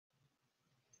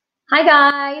Hi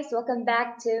guys, welcome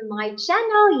back to my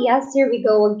channel. Yes, here we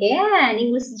go again.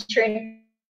 English teacher and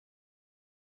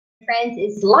friends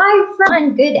is live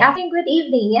from good afternoon, good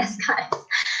evening. Yes, guys.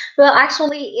 Well,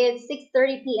 actually, it's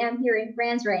 6:30 p.m. here in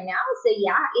France right now. So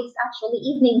yeah, it's actually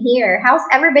evening here. How's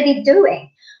everybody doing?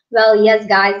 Well, yes,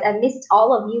 guys, I missed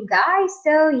all of you guys.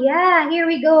 So yeah, here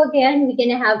we go again. We're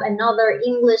gonna have another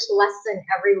English lesson,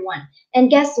 everyone. And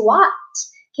guess what?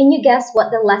 Can you guess what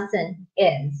the lesson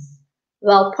is?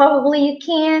 Well, probably you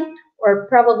can, or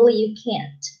probably you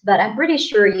can't, but I'm pretty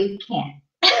sure you can.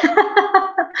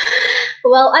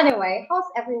 Well, anyway, how's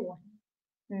everyone?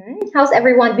 How's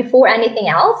everyone? Before anything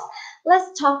else,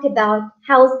 let's talk about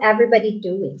how's everybody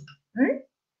doing. Hmm?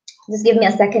 Just give me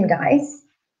a second, guys.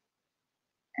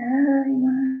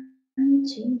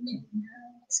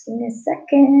 Just give me a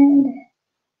second.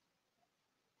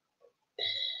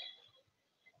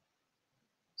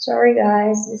 Sorry,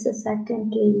 guys. Just a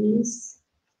second, please.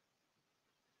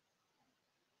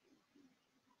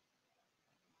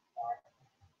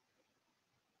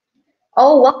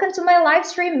 Oh, welcome to my live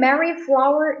stream, Mary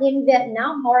Flower in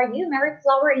Vietnam. How are you, Mary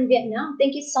Flower in Vietnam?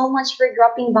 Thank you so much for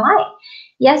dropping by.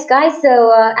 Yes, guys,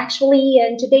 so actually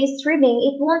in today's streaming,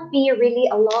 it won't be really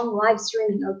a long live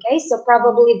streaming, okay? So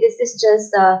probably this is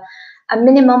just a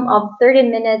minimum of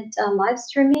 30-minute live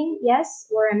streaming, yes,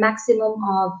 or a maximum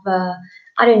of,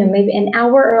 I don't know, maybe an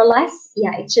hour or less.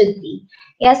 Yeah, it should be.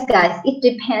 Yes, guys, it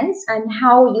depends on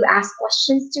how you ask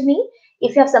questions to me.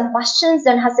 If you have some questions,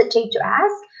 don't hesitate to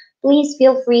ask. Please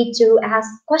feel free to ask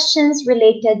questions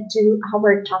related to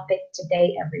our topic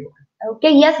today, everyone.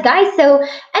 Okay, yes, guys. So,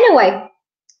 anyway,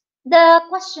 the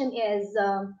question is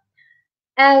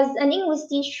as an English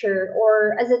teacher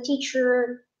or as a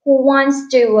teacher who wants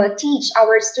to teach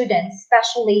our students,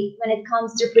 especially when it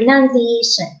comes to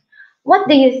pronunciation, what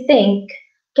do you think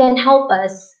can help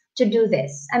us to do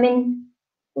this? I mean,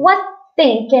 what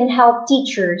thing can help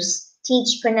teachers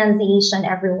teach pronunciation,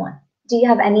 everyone? Do you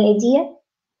have any idea?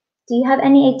 Do you have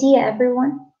any idea,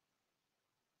 everyone?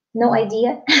 No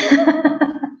idea?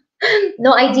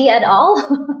 No idea at all?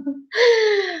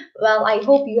 Well, I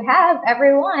hope you have,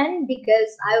 everyone,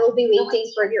 because I will be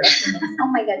waiting for your opinions. Oh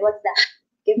my God, what's that?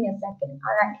 Give me a second.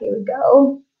 All right, here we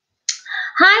go.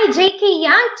 Hi, JK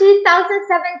Young,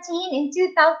 2017 and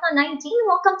 2019.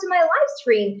 Welcome to my live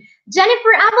stream.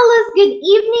 Jennifer Avalos, good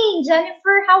evening.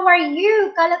 Jennifer, how are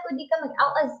you? Kala ko di ka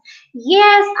mag-alas.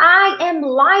 Yes, I am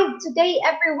live today,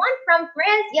 everyone, from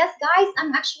France. Yes, guys,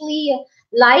 I'm actually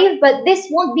live, but this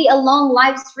won't be a long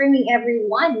live streaming,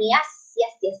 everyone. Yes,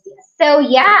 yes, yes, yes. So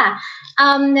yeah,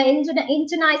 in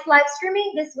tonight's live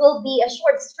streaming, this will be a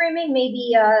short streaming,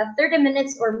 maybe 30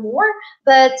 minutes or more,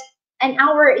 but an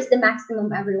hour is the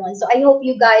maximum, everyone. So I hope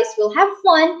you guys will have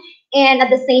fun, and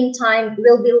at the same time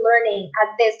we'll be learning at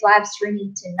this live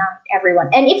streaming tonight, everyone.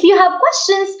 And if you have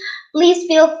questions, please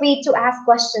feel free to ask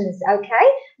questions,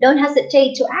 okay? Don't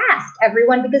hesitate to ask,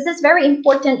 everyone, because it's very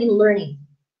important in learning.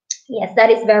 Yes, that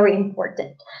is very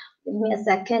important. Give me a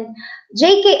second.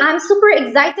 JK, I'm super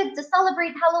excited to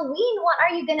celebrate Halloween. What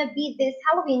are you going to be this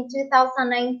Halloween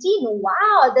 2019?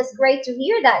 Wow, that's great to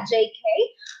hear that, JK.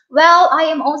 Well, I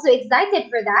am also excited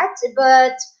for that,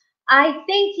 but I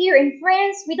think here in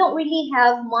France, we don't really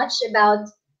have much about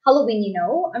Halloween, you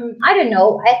know. I don't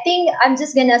know. I think I'm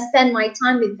just going to spend my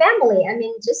time with family. I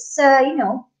mean, just,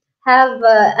 have,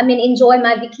 enjoy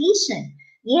my vacation.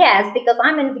 Yes, because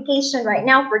I'm on vacation right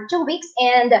now for 2 weeks,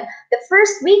 and the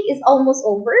first week is almost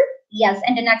over. Yes,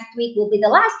 and the next week will be the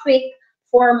last week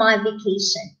for my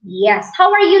vacation. Yes.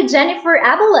 How are you, Jennifer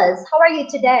Abeles? How are you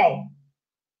today?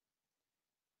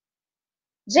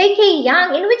 JK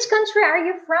Young, in which country are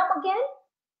you from again?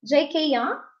 JK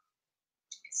Young?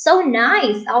 So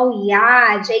nice. Oh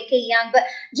yeah, JK Young. But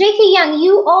JK Young,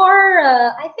 you are,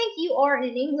 I think you are in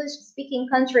an English speaking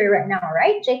country right now,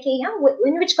 right? JK Young,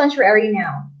 in which country are you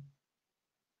now?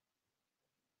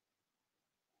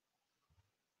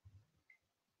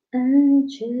 I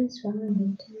just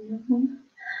wanted to.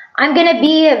 I'm gonna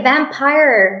be a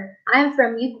vampire. I'm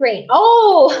from Ukraine.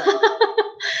 Oh,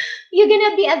 you're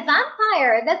gonna be a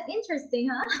vampire. That's interesting,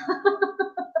 huh?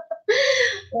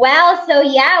 Well, so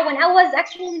yeah, when I was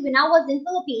in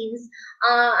Philippines,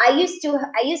 I used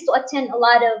to attend a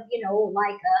lot of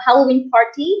like a Halloween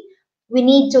party. We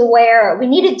needed to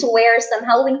wear some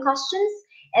Halloween costumes,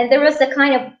 and there was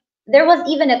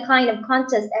even a kind of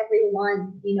contest.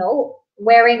 Everyone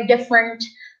wearing different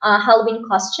Halloween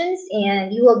costumes,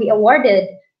 and you will be awarded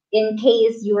in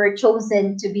case you are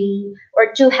chosen to be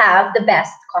or to have the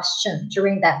best costume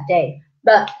during that day.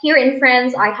 But here in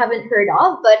France, I haven't heard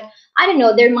of, but I don't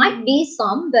know, there might be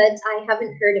some, but I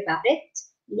haven't heard about it.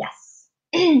 Yes.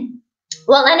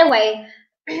 Well, anyway,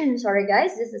 Sorry,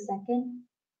 guys, just a second.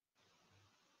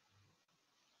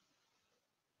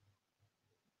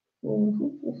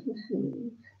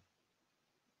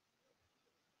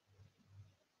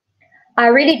 I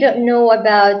really don't know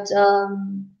about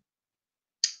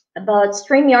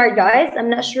StreamYard, guys. I'm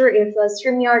not sure if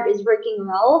StreamYard is working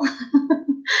well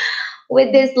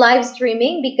with this live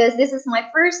streaming because this is my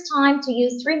first time to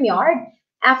use StreamYard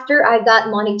after I got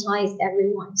monetized,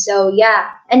 everyone. So yeah,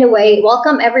 anyway,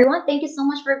 welcome everyone. Thank you so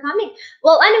much for coming.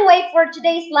 Well, anyway, for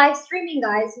today's live streaming,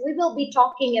 guys, we will be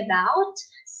talking about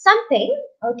something,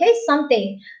 okay,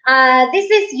 something. This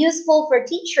is useful for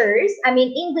teachers, I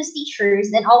mean English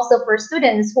teachers, and also for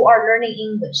students who are learning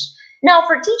English. Now,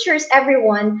 for teachers,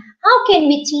 everyone, how can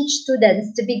we teach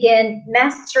students to begin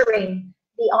mastering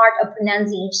the art of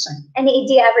pronunciation? Any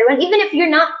idea, everyone? Even if you're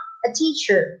not a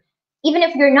teacher, even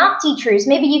if you're not teachers,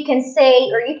 maybe you can say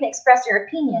or you can express your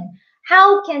opinion.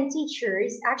 How can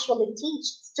teachers actually teach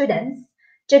students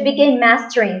to begin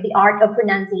mastering the art of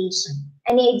pronunciation?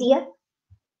 Any idea?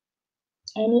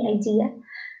 Any idea?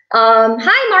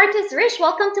 Hi, Marcus Rich.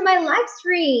 Welcome to my live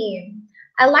stream.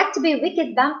 I like to be a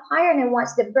wicked vampire and I watch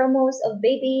the promos of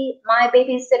My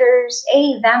Babysitter's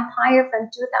A Vampire from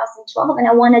 2012 and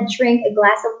I want to drink a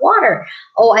glass of water.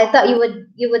 Oh, I thought you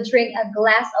would drink a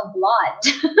glass of blood.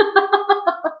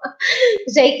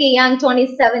 JK Young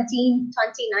 2017,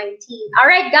 2019. All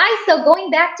right, guys. So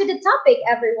going back to the topic,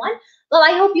 everyone. Well,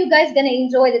 I hope you guys gonna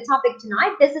enjoy the topic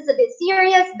tonight. This is a bit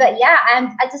serious, but yeah,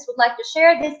 I just would like to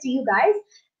share this to you guys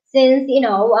since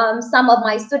some of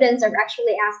my students are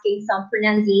actually asking some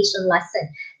pronunciation lesson.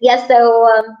 Yes, so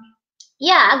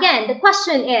yeah, again, the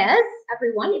question is,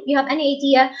 everyone, if you have any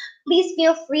idea, please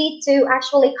feel free to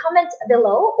actually comment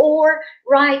below or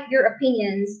write your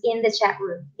opinions in the chat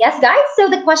room. Yes, guys, so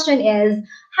the question is,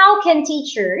 how can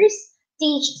teachers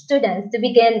teach students to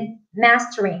begin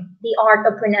mastering the art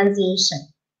of pronunciation?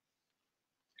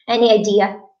 Any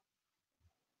idea?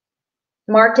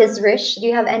 Marcus Rich, do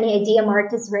you have any idea,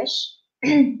 Marcus Rich?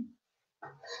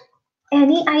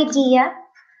 Any idea?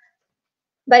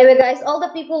 By the way, guys, all the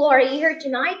people who are here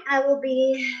tonight, I will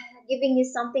be giving you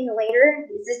something later.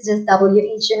 This is just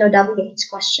WH, WH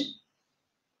question.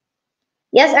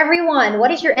 Yes, everyone,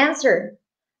 what is your answer?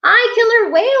 Hi,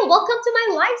 Killer Whale. Welcome to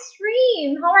my live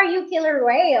stream. How are you, Killer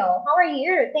Whale? How are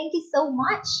you? Thank you so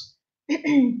much.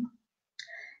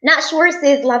 Not sure,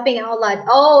 says laughing out loud.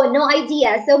 Oh, no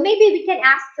idea. So maybe we can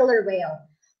ask Killer Whale.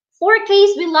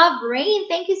 4Ks, we love rain.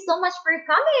 Thank you so much for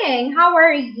coming. How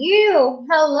are you?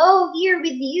 Hello, here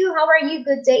with you. How are you?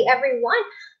 Good day, everyone.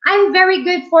 I'm very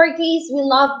good, 4Ks. We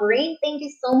love rain. Thank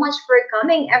you so much for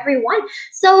coming, everyone.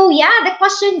 So yeah, the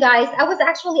question, guys, I was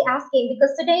actually asking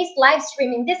because today's live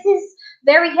streaming, this is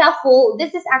very helpful.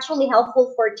 This is actually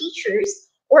helpful for teachers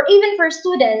or even for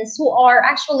students who are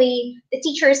actually, the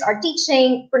teachers are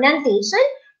teaching pronunciation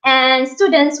and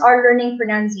students are learning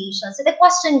pronunciation. So the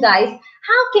question, guys,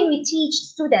 how can we teach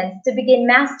students to begin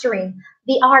mastering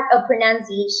the art of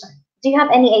pronunciation? Do you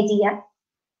have any idea?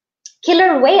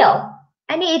 Killer Whale,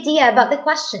 any idea about the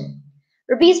question?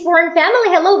 Ruby's Foreign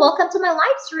Family, hello, welcome to my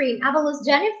live stream. Avalos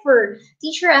Jennifer,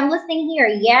 teacher, I'm listening here.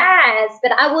 Yes,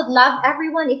 but I would love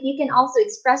everyone if you can also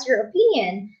express your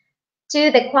opinion to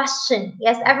the question.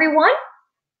 Yes, everyone?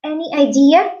 Any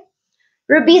idea?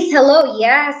 Ruby's, hello.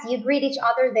 Yes, you greet each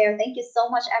other there. Thank you so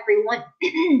much, everyone.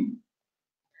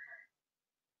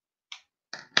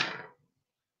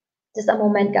 Just a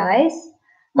moment, guys.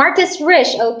 Marcus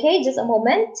Rich, okay, just a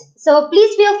moment. So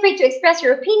please feel free to express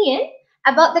your opinion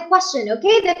about the question,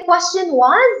 okay? The question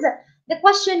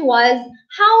was,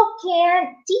 how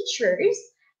can teachers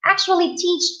actually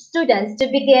teach students to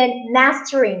begin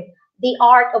mastering the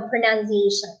art of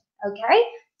pronunciation, okay?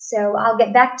 So I'll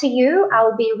get back to you.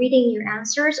 I'll be reading your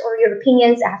answers or your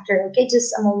opinions after, okay?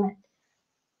 Just a moment.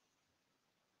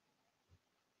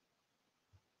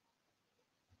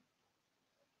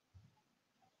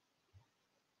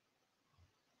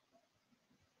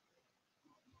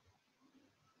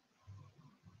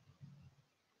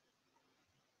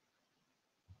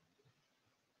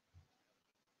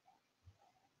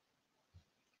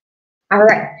 All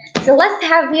right, so let's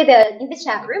have you in the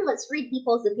chat room. Let's read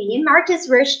people's opinion. Marcus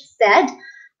Rich said,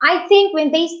 I think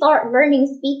when they start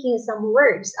learning speaking some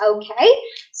words, okay?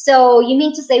 So you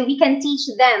mean to say we can teach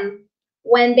them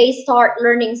when they start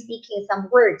learning speaking some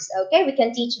words, okay? We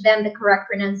can teach them the correct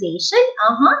pronunciation,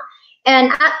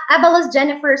 And Abelas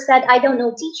Jennifer said, I don't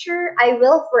know, teacher. I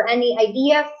will for any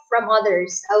idea from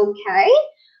others, okay?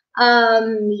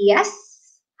 Yes.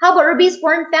 How about Ruby's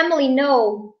Foreign Family?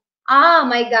 No. Ah,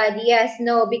 my God, yes,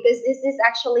 no, because this is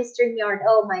actually StreamYard.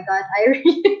 Oh my God, I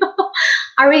really,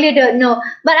 I really don't know.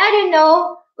 But I don't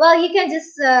know. Well, you can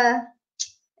just,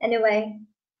 anyway,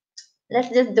 let's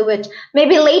just do it.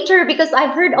 Maybe later, because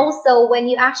I've heard also when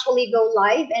you actually go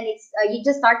live and it's you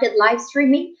just started live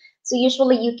streaming, so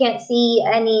usually you can't see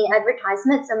any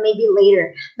advertisements, so maybe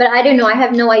later. But I don't know. I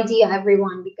have no idea,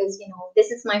 everyone, because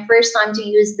this is my first time to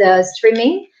use the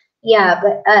streaming. Yeah,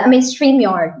 but I mean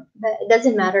StreamYard, but it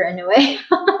doesn't matter anyway.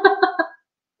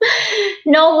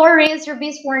 No worries,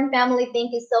 Ruby's foreign family.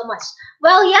 Thank you so much.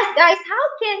 Well, yes, guys, how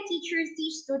can teachers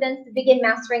teach students to begin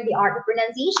mastering the art of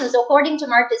pronunciation? So according to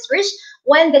Marcus Rich,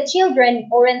 when the children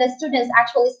or when the students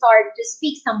actually start to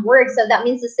speak some words, so that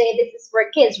means to say this is for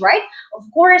kids, right? Of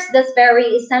course, that's very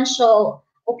essential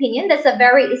opinion. That's a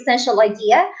very essential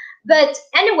idea. But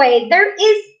anyway, there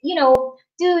is,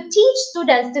 to teach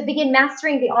students to begin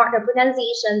mastering the art of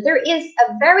pronunciation, there is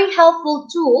a very helpful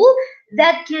tool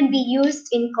that can be used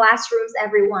in classrooms,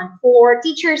 everyone. For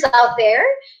teachers out there,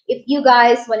 if you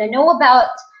guys want to know about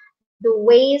the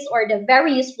ways or the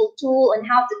very useful tool on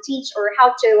how to teach or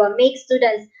how to make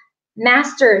students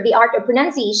master the art of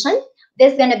pronunciation,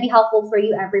 this is going to be helpful for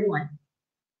you, everyone.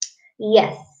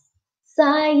 Yes.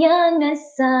 Sayang na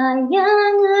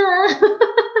sayang.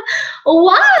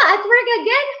 Wow, at work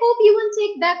again. Hope you won't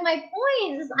take back my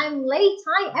points. I'm late.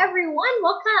 Hi, everyone.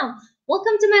 Welcome.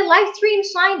 Welcome to my live stream.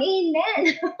 Shine,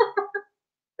 amen.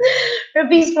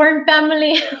 Ruby's foreign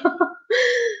family.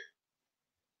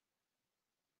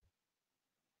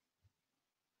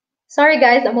 Sorry,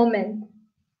 guys, a moment.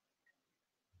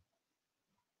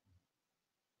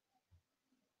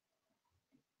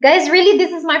 Guys, really,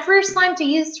 this is my first time to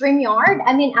use StreamYard.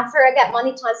 I mean, after I got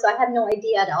monetized, so I have no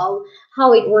idea at all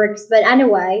how it works. But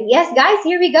anyway, yes, guys,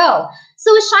 here we go.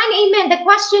 So, Shine, amen. The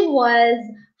question was,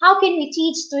 how can we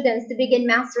teach students to begin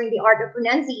mastering the art of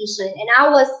pronunciation? And I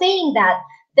was saying that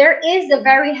there is a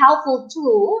very helpful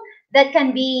tool that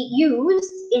can be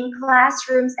used in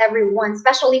classrooms, everyone,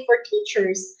 especially for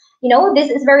teachers. This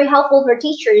is very helpful for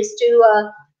teachers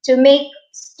to make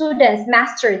students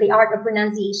master the art of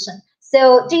pronunciation.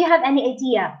 So do you have any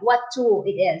idea what tool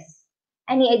it is?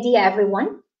 Any idea,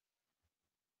 everyone?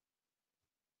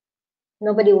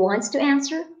 Nobody wants to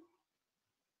answer?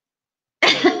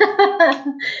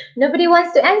 Nobody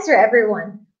wants to answer,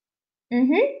 everyone.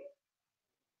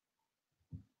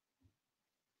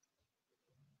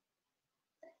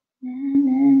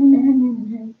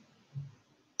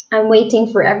 I'm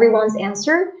waiting for everyone's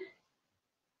answer.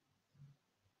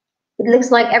 It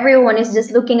looks like everyone is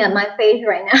just looking at my face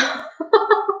right now.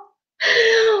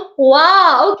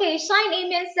 Wow. Okay. Shine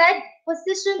Amen said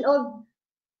position of,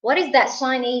 what is that,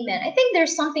 Shine Amen? I think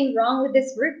there's something wrong with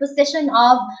this word. Position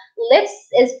of lips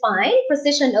is fine.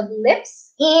 Position of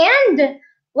lips. And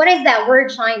what is that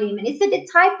word, Shine Amen? Is it a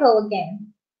typo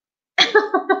again?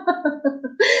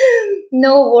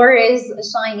 No worries,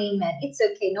 Shine Amen. It's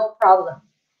okay. No problem.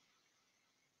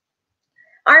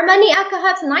 Armani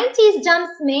Akahat's 90s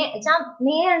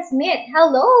Jumpman Smith.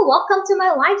 Hello, welcome to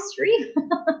my live stream.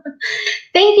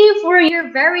 Thank you for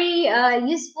your very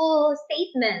useful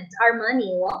statement,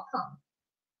 Armani. Welcome.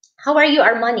 How are you,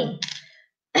 Armani?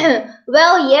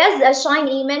 Well, yes, Shine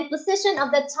Amen. Position of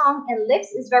the tongue and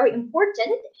lips is very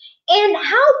important. And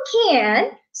how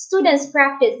can students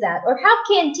practice that? Or how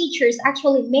can teachers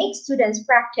actually make students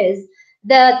practice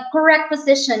the correct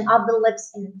position of the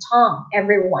lips and tongue,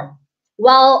 everyone?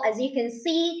 Well, as you can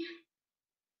see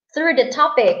through the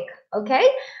topic, okay,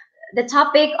 the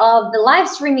topic of the live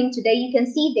streaming today, you can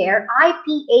see there,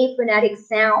 IPA phonetic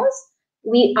sounds.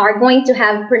 We are going to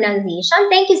have pronunciation.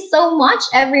 Thank you so much,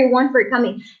 everyone, for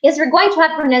coming. Yes, we're going to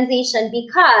have pronunciation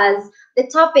because the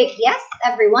topic, yes,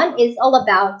 everyone, is all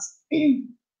about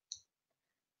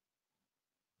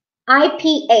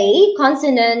IPA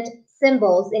consonant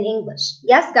symbols in English.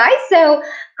 Yes, guys. So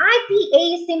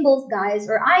IPA symbols, guys,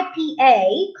 or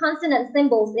IPA consonant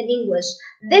symbols in English.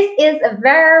 This is a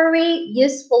very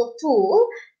useful tool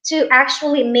to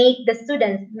actually make the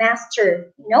students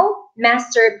master,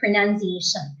 master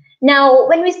pronunciation. Now,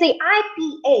 when we say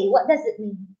IPA, what does it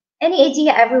mean? Any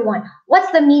idea, everyone?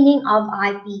 What's the meaning of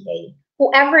IPA?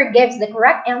 Whoever gives the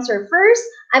correct answer first,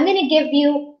 I'm going to give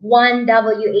you one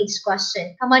WH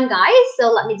question. Come on, guys. So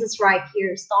let me just write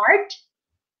here, start.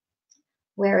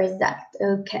 Where is that?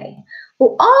 Okay.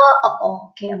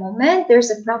 Okay, a moment.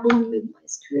 There's a problem with my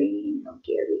screen.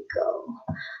 Okay, here we go.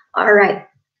 All right.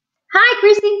 Hi,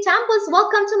 Christine Campos.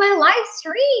 Welcome to my live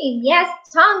stream. Yes,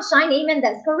 Tom, Shine, amen.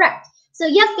 That's correct. So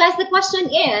yes, guys, the question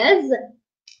is,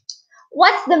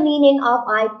 what's the meaning of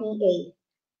IPA?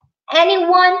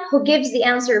 Anyone who gives the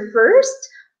answer first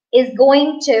is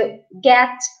going to get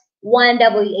one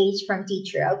WH from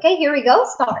teacher. Okay, here we go.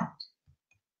 Start.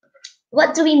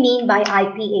 What do we mean by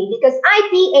IPA? Because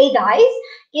IPA, guys,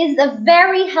 is a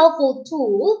very helpful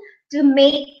tool to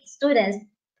make students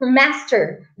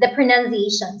master the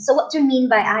pronunciation. So what do you mean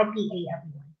by IPA,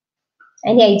 everyone?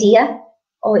 Any idea?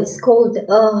 Oh, it's called,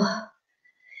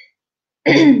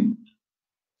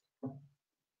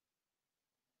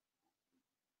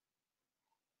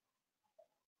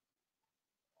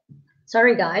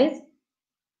 sorry, guys.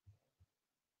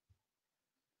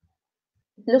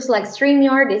 It looks like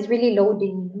StreamYard is really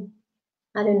loading.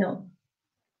 I don't know.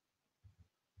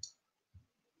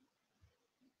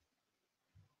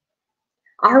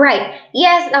 All right.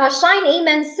 Yes, Shine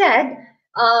Amen said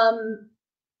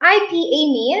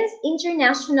IPA means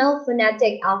International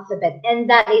Phonetic Alphabet, and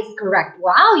that is correct.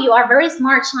 Wow, you are very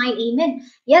smart, Shine Amen.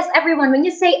 Yes, everyone, when you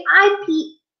say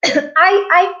IPA,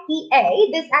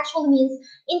 this actually means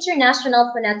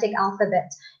International Phonetic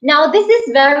Alphabet. Now, this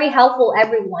is very helpful,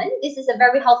 everyone. This is a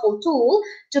very helpful tool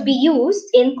to be used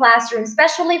in classrooms,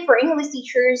 especially for English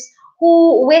teachers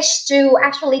who wish to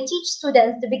actually teach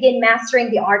students to begin mastering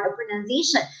the art of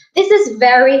pronunciation. This is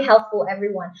very helpful,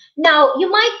 everyone. Now, you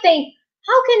might think,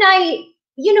 how can I,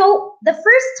 the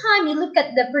first time you look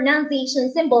at the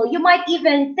pronunciation symbol, you might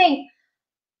even think,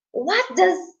 what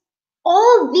does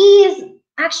all these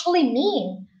actually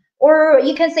mean? Or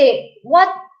you can say,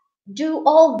 what do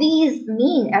all these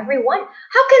mean, everyone?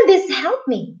 How can this help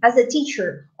me as a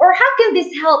teacher? Or how can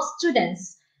this help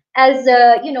students as,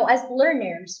 as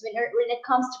learners when it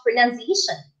comes to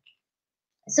pronunciation?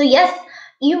 So yes,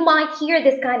 you might hear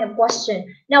this kind of question.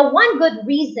 Now,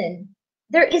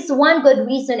 there is one good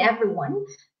reason, everyone,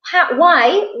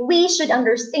 why we should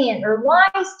understand, or why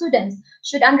students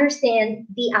should understand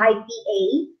the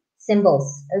IPA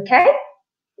symbols, okay?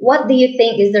 What do you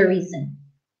think is the reason?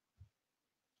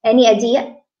 Any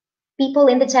idea? People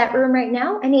in the chat room right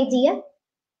now, any idea?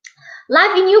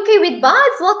 Live in UK with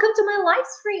Buds, welcome to my live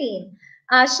stream.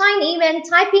 Shine Amen,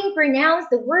 typing pronounce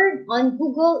the word on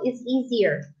Google is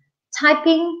easier.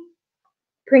 Typing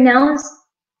pronounce,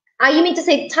 you mean to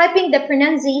say typing the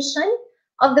pronunciation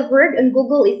of the word on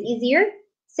Google is easier?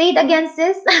 Say it again,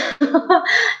 sis. Now,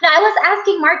 I was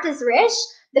asking Marcus Rich,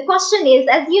 the question is,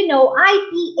 as you know,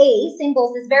 IPA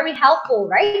symbols is very helpful,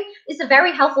 right? It's a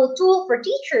very helpful tool for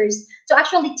teachers to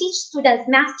actually teach students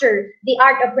master the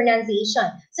art of pronunciation.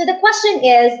 So the question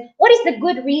is, what is the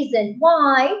good reason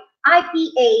why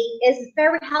IPA is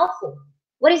very helpful?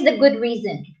 What is the good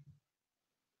reason?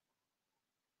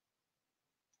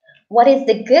 What is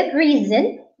the good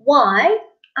reason why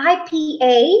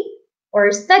IPA,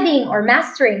 or studying or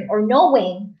mastering or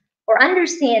knowing or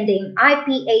understanding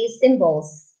IPA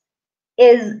symbols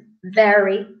is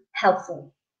very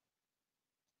helpful?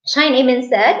 Shine Amen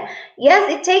said, yes,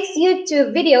 it takes you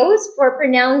to videos for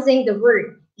pronouncing the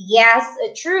word. Yes,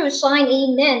 true, Shine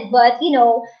Amen. But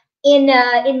in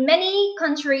many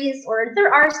countries, or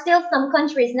there are still some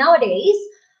countries nowadays,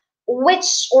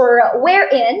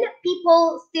 wherein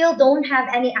people still don't have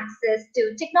any access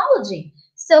to technology.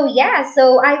 So yeah,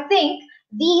 so I think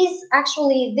these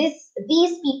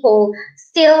people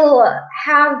still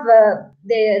have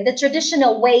the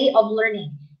traditional way of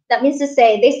learning. That means to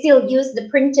say they still use the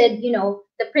printed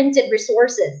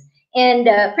resources. And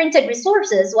printed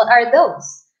resources, what are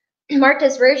those?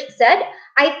 Marcus Rich said,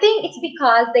 I think it's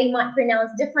because they might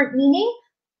pronounce different meaning.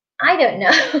 I don't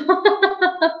know.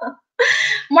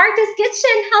 Marcus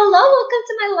Kitchen, hello, welcome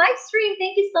to my live stream.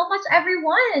 Thank you so much,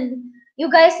 everyone. You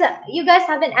guys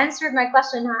haven't answered my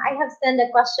question, huh? I have sent a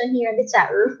question here in the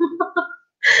chat room.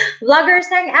 Vloggers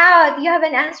hang out. You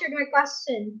haven't answered my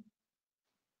question.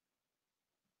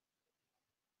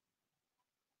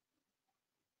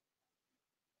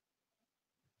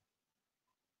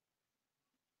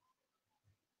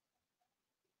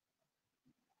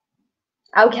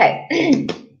 Okay.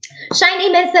 Shiny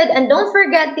Man said, and don't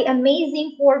forget the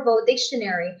amazing 4-vote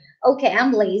dictionary. Okay,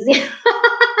 I'm lazy.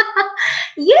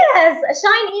 Yes,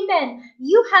 Shiny Man,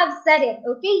 you have said it.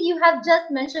 Okay, you have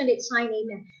just mentioned it, Shiny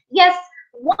Man. Yes,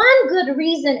 one good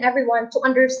reason, everyone, to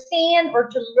understand or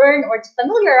to learn or to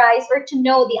familiarize or to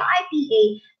know the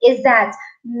IPA is that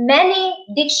many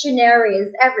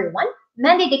dictionaries, everyone,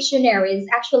 many dictionaries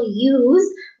actually use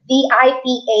the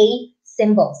IPA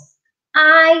symbols.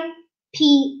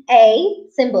 IPA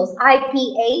symbols.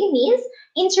 IPA means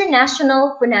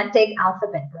International Phonetic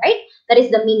Alphabet, right? That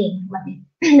is the meaning.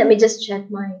 Let me just check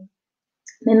my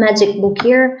magic book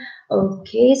here.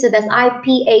 Okay, so that's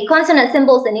IPA, consonant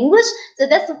symbols in English. So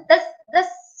that's the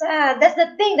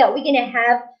thing that we're gonna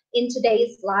have in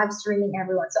today's live streaming,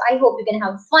 everyone. So I hope you can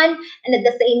have fun and at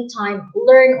the same time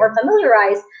learn or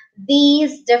familiarize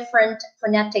these different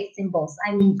phonetic symbols.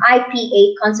 I mean,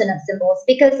 IPA consonant symbols,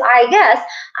 because I guess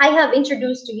I have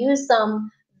introduced to you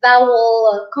some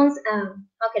vowel, how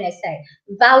can I say,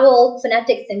 vowel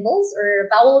phonetic symbols or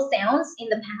vowel sounds in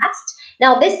the past.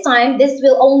 Now, this time, this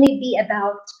will only be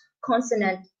about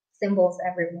consonant symbols,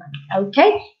 everyone.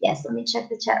 Okay? Yes, let me check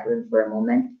the chat room for a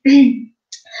moment.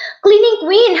 Cleaning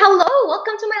Queen, hello,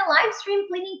 welcome to my live stream,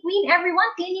 Cleaning Queen, everyone.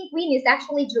 Cleaning Queen is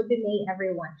actually Juby May,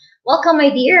 everyone. Welcome, my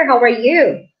dear, how are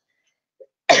you?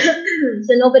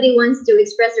 So nobody wants to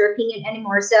express their opinion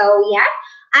anymore. So yeah,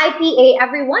 IPA,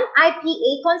 everyone.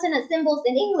 IPA consonant symbols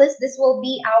in English. This will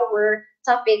be our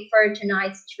topic for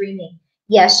tonight's streaming.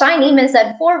 Yeah, Shine Eamon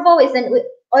said Forvo is an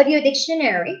audio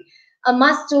dictionary, a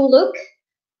must to look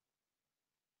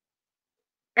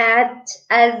at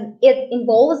as it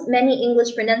involves many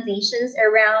English pronunciations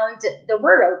around the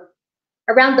world.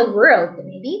 Around the world,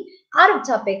 maybe. Out of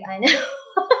topic, I know.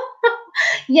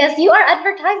 Yes, you are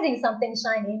advertising something,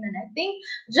 Shine Eamon, I think.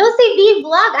 Josie V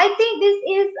Vlog, I think this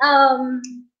is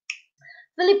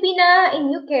Filipina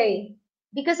in UK.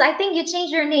 Because I think you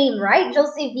changed your name, right?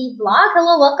 Josie V Vlog.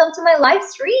 Hello, welcome to my live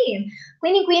stream.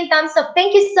 Cleaning Queen, thumbs up.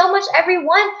 Thank you so much,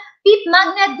 everyone. Peep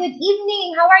Magnet, good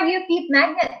evening. How are you, Peep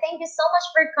Magnet? Thank you so much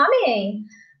for coming.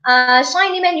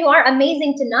 Shiny Man, you are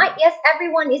amazing tonight. Yes,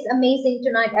 everyone is amazing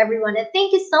tonight, everyone. And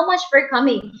thank you so much for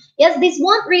coming. Yes, this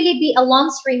won't really be a long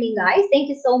streaming, guys. Thank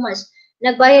you so much.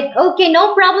 Nagbayad. Okay,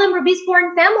 no problem, Ruby's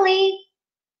Corn family.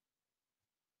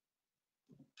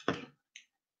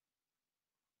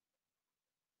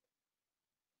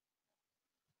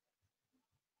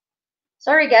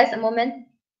 Sorry, guys, a moment.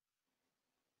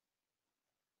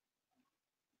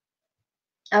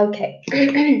 Okay.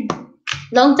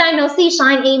 Long time no see,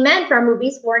 Shine. Amen from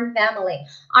Ruby's Foreign family.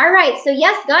 All right. So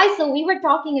yes, guys. So we were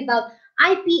talking about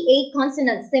IPA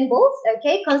consonant symbols.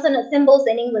 Okay, consonant symbols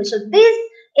in English. So this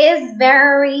is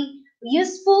very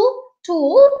useful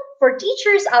tool for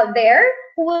teachers out there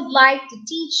who would like to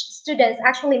teach students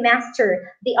actually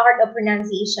master the art of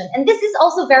pronunciation. And this is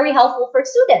also very helpful for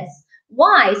students.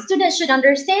 Why? Students should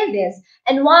understand this,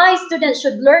 and why students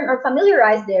should learn or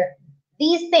familiarize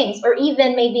these things, or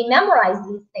even maybe memorize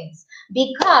these things,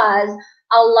 because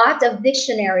a lot of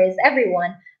dictionaries,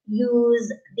 everyone, use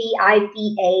the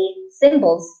IPA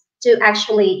symbols to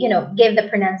actually, give the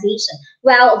pronunciation.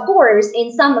 Well, of course,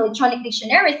 in some electronic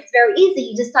dictionaries, it's very easy.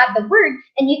 You just type the word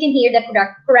and you can hear the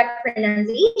correct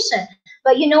pronunciation.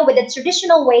 But with the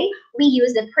traditional way, we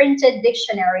use the printed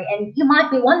dictionary. And you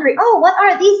might be wondering, oh, what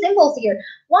are these symbols here?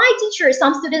 Why, teacher?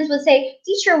 Some students will say,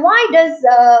 teacher, why does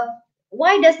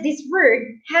this word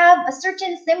have a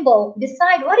certain symbol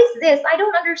beside? What is this? I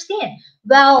don't understand.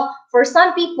 Well, for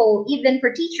some people, even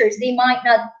for teachers, they might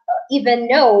not even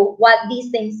know what these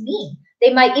things mean.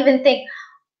 They might even think,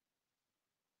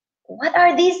 what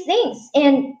are these things?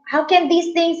 And how can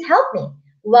these things help me?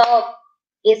 Well,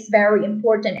 it's very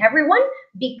important, everyone,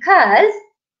 because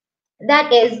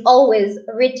that is always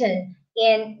written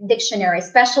in dictionaries,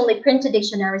 especially printed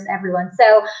dictionaries, everyone.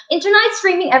 So in tonight's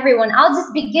streaming, everyone, I'll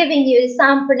just be giving you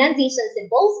some pronunciation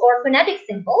symbols or phonetic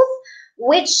symbols,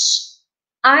 which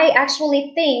I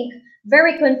actually think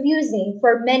very confusing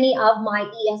for many of my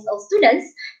ESL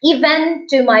students, even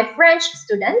to my French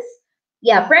students.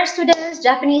 Yeah, French students,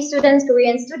 Japanese students,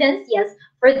 Korean students. Yes,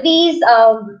 for these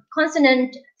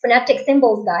consonant phonetic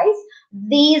symbols, guys,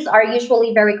 these are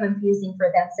usually very confusing for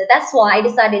them. So that's why I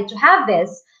decided to have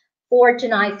this for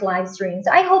tonight's live stream. So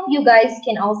I hope you guys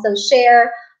can also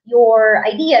share your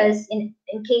ideas in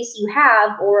case you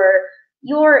have, or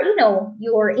your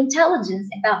intelligence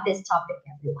about this topic,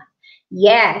 everyone.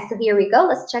 Yeah, so here we go.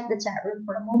 Let's check the chat room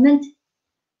for a moment.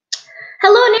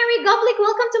 Hello, Neri Goblik.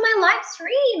 Welcome to my live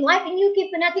stream. Life in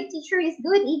UK phonetic teacher is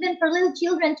good, even for little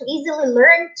children to easily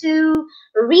learn to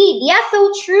read. Yeah,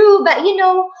 so true. But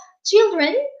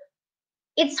children,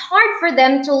 it's hard for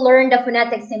them to learn the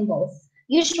phonetic symbols.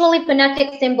 Usually,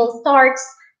 phonetic symbols starts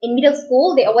in middle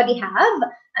school. They already have.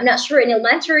 I'm not sure in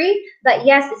elementary, but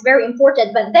yes, it's very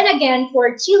important. But then again,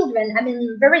 for children, I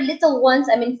mean, very little ones,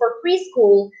 I mean, for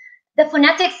preschool, the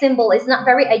phonetic symbol is not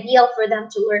very ideal for them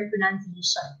to learn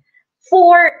pronunciation.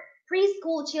 For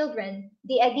preschool children,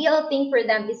 the ideal thing for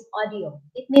them is audio.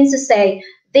 It means to say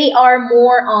they are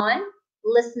more on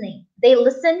listening. They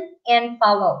listen and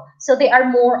follow. So they are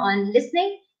more on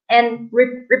listening and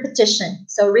repetition.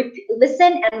 So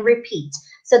listen and repeat.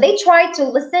 So they try to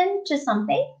listen to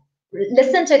something,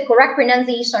 listen to correct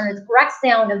pronunciation or the correct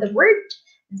sound of the word,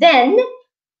 then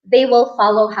they will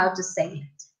follow how to say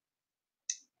it.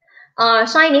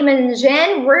 Shine, Iman,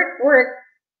 Jen, work.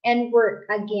 and work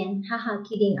again. Haha,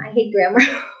 kidding. I hate grammar.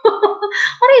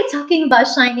 What are you talking about,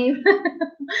 Shiny?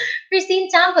 Christine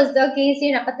Campos. Okay, so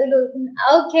nakatulog.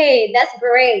 Okay, that's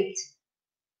great.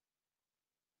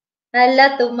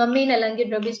 Hala, to mami na lang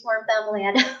yun, Robbie's Farm family.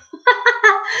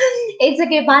 It's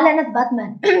okay, bahala na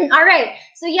Batman. All right,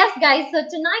 so yes, guys. So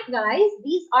tonight, guys,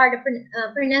 these are the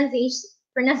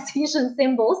pronunciation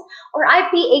symbols or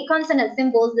IPA consonant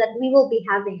symbols that we will be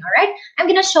having. All right, I'm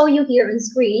gonna show you here on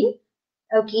screen.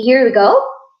 Okay, here we go.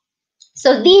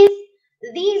 So these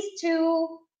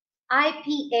two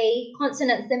IPA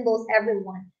consonant symbols,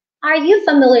 everyone. Are you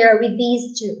familiar with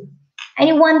these two?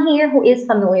 Anyone here who is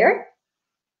familiar?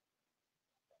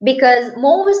 Because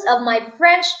most of my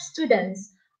French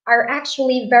students are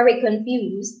actually very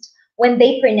confused when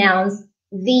they pronounce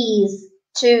these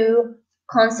two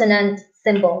consonant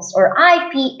symbols or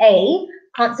IPA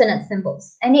consonant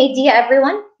symbols. Any idea,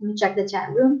 everyone? Let me check the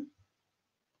chat room.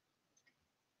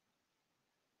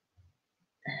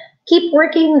 Keep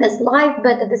working this life,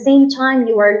 but at the same time,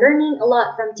 you are learning a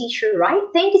lot from teacher, right?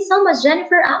 Thank you so much,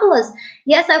 Jennifer Avalos.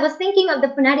 Yes, I was thinking of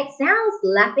the phonetic sounds,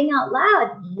 laughing out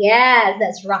loud. Yes,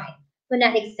 that's right.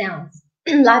 Phonetic sounds,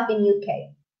 live in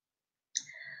UK.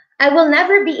 I will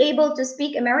never be able to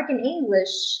speak American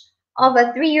English of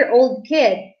a 3-year-old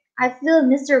kid. I feel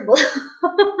miserable.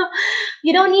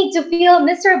 You don't need to feel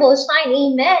miserable, Shine.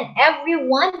 Amen.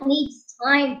 Everyone needs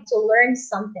time to learn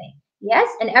something. Yes,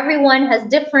 and everyone has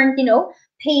different,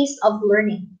 pace of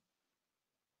learning.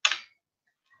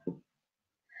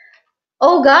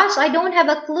 Oh gosh, I don't have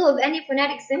a clue of any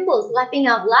phonetic symbols. Laughing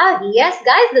out loud. Yes,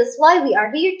 guys, that's why we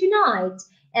are here tonight.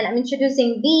 And I'm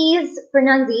introducing these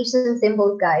pronunciation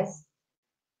symbols, guys.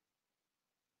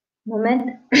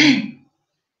 Moment.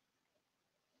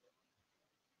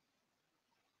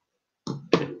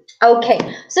 Okay,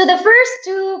 so the first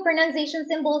two pronunciation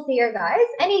symbols here, guys.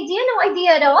 Any idea? No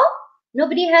idea at all?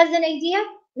 Nobody has an idea?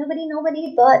 Nobody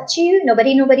but you?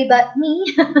 Nobody but me?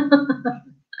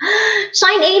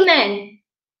 Shine amen.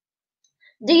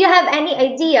 Do you have any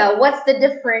idea what's the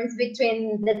difference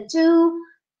between the two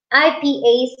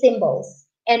IPA symbols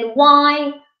and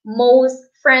why most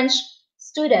French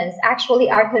students actually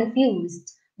are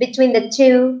confused between the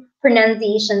two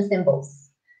pronunciation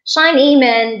symbols? Shine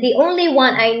amen. The only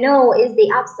one I know is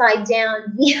the upside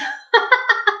down.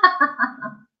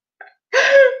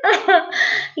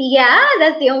 Yeah,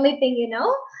 that's the only thing you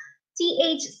know.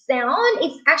 TH sound.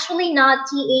 It's actually not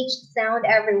TH sound,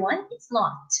 everyone. It's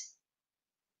not.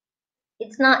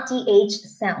 It's not TH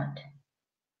sound.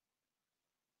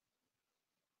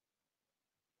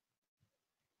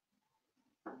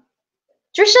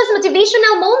 Trisha's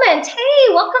motivational moment. Hey,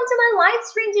 welcome to my live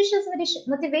stream, Trisha's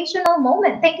motivational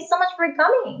moment. Thank you so much for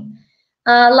coming.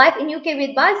 Live in UK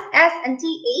with Buzz, S and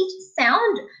TH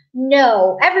sound?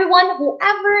 No. Everyone,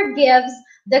 whoever gives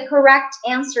the correct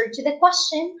answer to the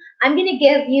question, I'm going to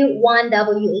give you one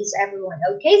WH, everyone.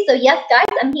 Okay, so yes, guys,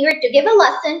 I'm here to give a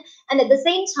lesson. And at the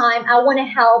same time, I want to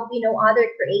help, other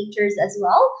creators as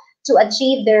well to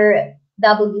achieve their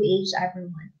WH,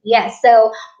 everyone. Yes,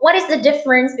 so what is the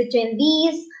difference between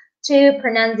these two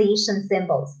pronunciation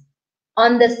symbols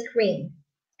on the screen?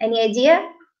 Any idea?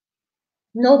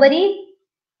 Nobody?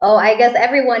 Oh, I guess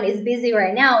everyone is busy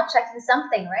right now checking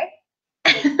something, right?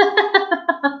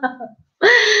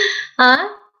 Huh?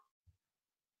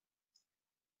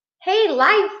 Hey,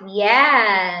 life.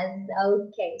 Yes.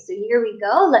 Okay, so here we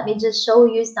go. Let me just show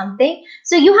you something.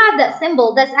 So you have that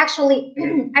symbol that's actually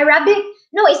Arabic.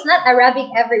 No, it's not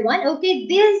Arabic, everyone. Okay,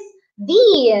 these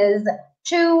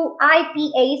two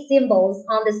IPA symbols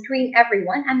on the screen,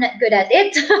 everyone. I'm not good at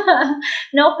it.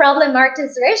 No problem,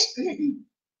 Marcus Rich.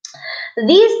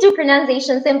 These two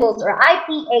pronunciation symbols or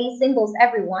IPA symbols,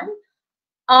 everyone,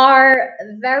 are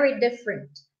very different.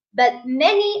 But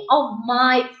many of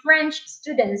my French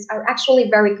students are actually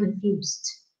very confused.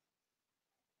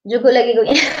 Jugo lagi ko.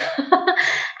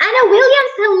 Anna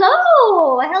Williams,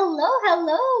 hello.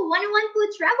 Hello. 101 Food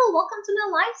Travel. Welcome to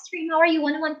my live stream. How are you,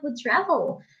 101 Food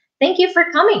Travel? Thank you for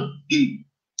coming.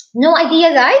 No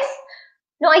idea, guys?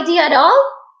 No idea at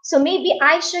all? So maybe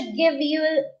I should give you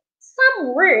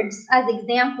some words as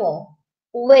example,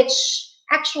 which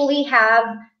actually have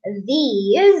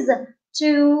these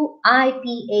two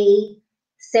IPA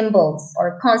symbols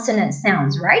or consonant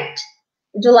sounds, right?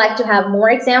 Would you like to have more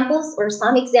examples or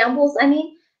some examples? I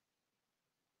mean,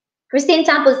 Christine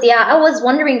Campos, yeah, I was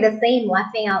wondering the same,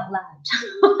 laughing out loud.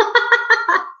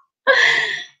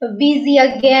 Busy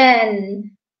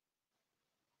again.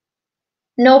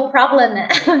 No problem.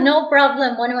 No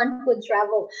problem. 101 Food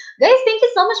Travel. Guys, thank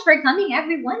you so much for coming,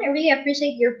 everyone. I really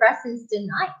appreciate your presence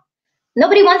tonight.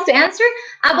 Nobody wants to answer?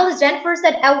 Abel's Jennifer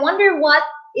said, I wonder what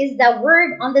is the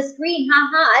word on the screen.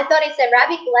 Haha, I thought it's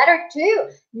Arabic letter too.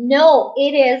 No,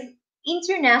 it is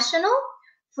International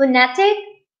Phonetic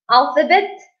Alphabet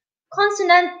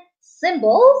Consonant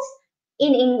Symbols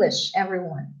in English,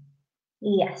 everyone.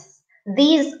 Yes,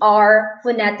 these are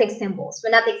phonetic symbols.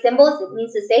 Phonetic symbols, it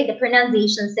means to say the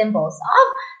pronunciation symbols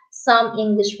of some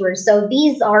English words. So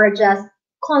these are just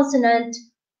consonant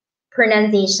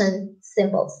pronunciation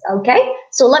symbols. Okay,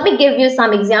 so let me give you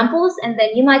some examples and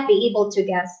then you might be able to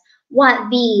guess what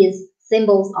these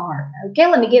symbols are. Okay,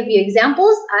 let me give you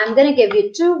examples. I'm going to give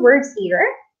you two words here.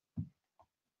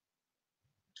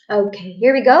 Okay,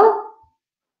 here we go.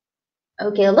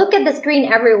 Okay, look at the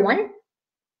screen, everyone.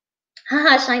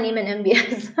 Haha, shiny and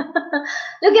envious.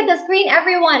 Look at the screen,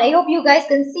 everyone. I hope you guys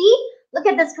can see. Look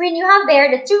at the screen. You have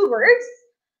there the two words.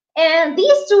 And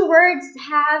these two words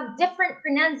have different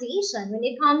pronunciation when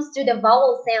it comes to the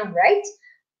vowel sound, right?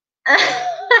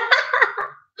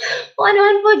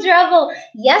 One for travel.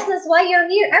 Yes, that's why you're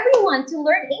here, everyone, to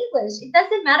learn English. It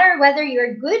doesn't matter whether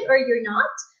you're good or you're not.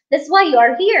 That's why you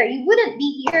are here. You wouldn't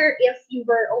be here if you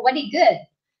were already good.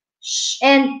 Shh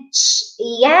and shh.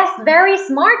 Yes, very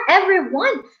smart,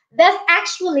 everyone. That's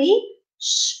actually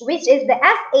shh, which is the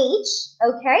SH,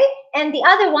 okay? And the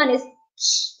other one is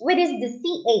shh, which is the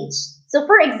CH. So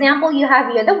for example, you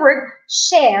have here the word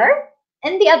share,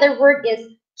 and the other word is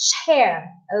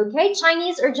chair, okay?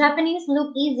 Chinese or Japanese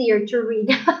look easier to read.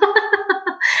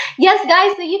 Yes,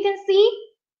 guys, so you can see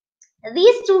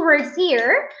these two words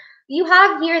here. You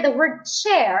have here the word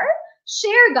share.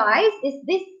 Share, guys, is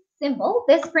this symbol,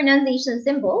 this pronunciation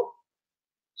symbol.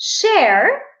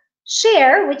 Share,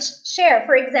 share, which share,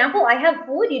 for example, I have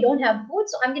food, you don't have food,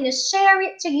 so I'm going to share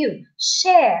it to you.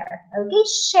 Share, okay,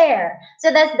 share.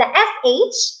 So that's the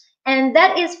SH, and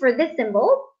that is for this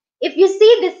symbol. If you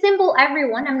see this symbol,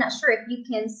 everyone, I'm not sure if you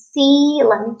can see,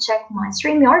 let me check my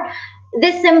StreamYard.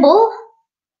 This symbol,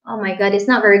 oh my God, it's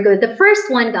not very good. The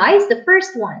first one, guys, the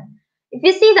first one. If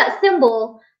you see that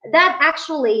symbol, that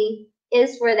actually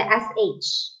is for the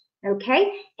SH.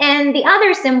 Okay, and the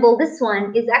other symbol, this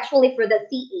one, is actually for the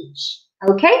CH.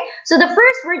 Okay, so the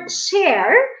first word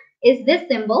share is this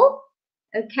symbol.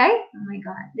 Okay, oh my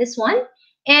God, this one.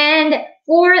 And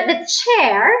for the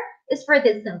chair is for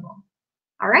this symbol.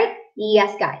 All right,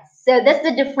 yes, guys. So that's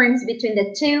the difference between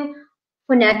the two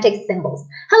phonetic symbols.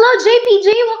 Hello,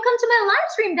 JPJ. Welcome to my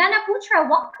live stream. Dana Putra,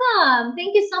 welcome.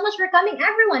 Thank you so much for coming,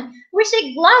 everyone. Wish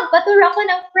I glad patura ko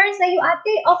ng friends sa iyo,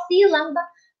 ate. O free lang ba?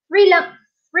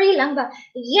 Free lang ba?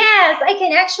 Yes, I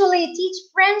can actually teach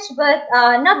French, but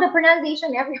not the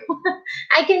pronunciation, everyone.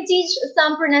 I can teach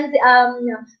some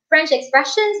French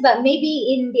expressions, but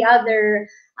maybe in the other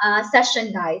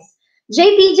session, guys.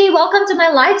 JPJ, welcome to my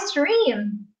live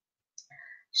stream.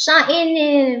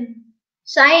 Shine.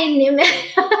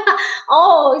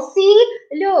 Oh, see,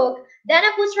 look, Dana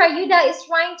Putra Yuda is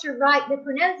trying to write the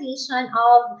pronunciation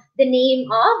of the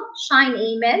name of Shine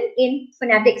Amen in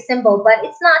phonetic symbol, but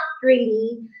it's not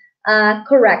really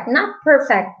correct, not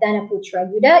perfect, Dana Putra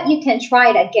Yuda. You can try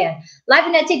it again. Live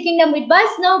in United Kingdom with bus,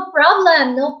 no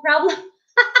problem, no problem.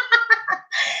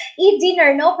 Eat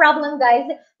dinner, no problem, guys.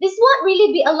 This won't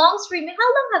really be a long stream. How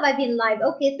long have I been live?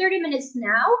 Okay, 30 minutes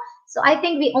now. So I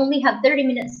think we only have 30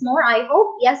 minutes more, I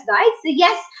hope. Yes, guys. So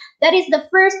yes, that is the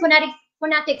first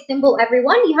phonetic symbol,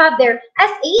 everyone. You have their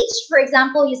SH, for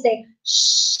example, you say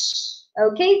shh.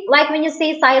 Okay, like when you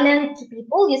say silent to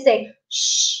people, you say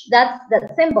shh. That's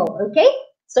that symbol, okay?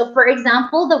 So for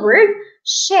example, the word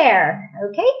share,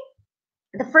 okay?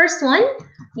 The first one,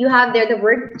 you have there the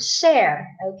word share,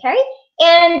 okay?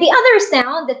 And the other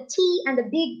sound, the T and the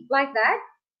big like that,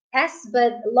 S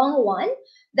but long one,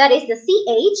 that is the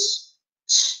CH.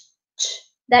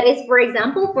 That is, for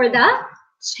example, for the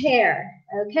chair,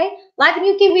 okay? Like in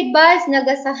UK with bus,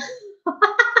 nagasa.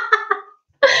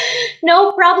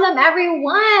 No problem,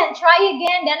 everyone. Try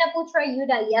again, Dana Putra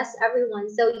Yuda. Yes, everyone.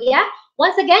 So yeah,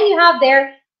 once again, you have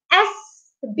there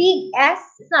S, big S.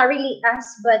 It's not really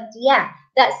S, but yeah,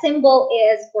 that symbol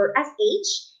is for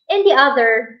SH. And the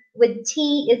other with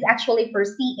T is actually for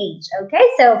CH, okay?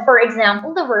 So, for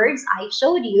example, the words I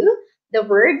showed you, the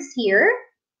words here,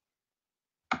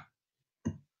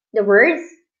 the words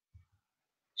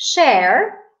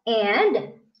share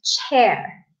and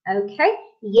chair, okay?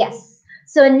 Yes.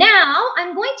 So now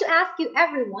I'm going to ask you,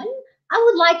 everyone, I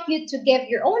would like you to give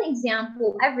your own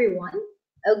example, everyone,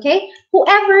 okay?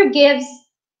 Whoever gives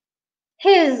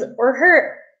his or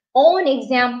her own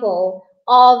example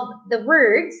of the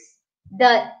words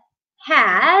that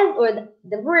have, or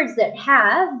the words that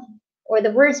have, or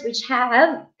the words which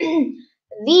have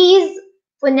these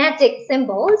phonetic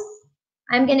symbols,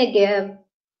 I'm going to give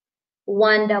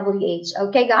one WH.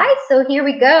 Okay, guys? So here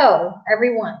we go,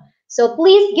 everyone. So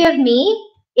please give me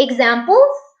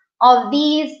examples of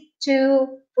these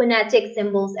two phonetic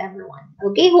symbols, everyone.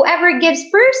 Okay, whoever gives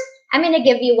first, I'm going to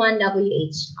give you one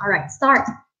WH. All right, start.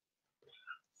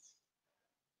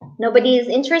 Nobody is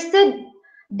interested?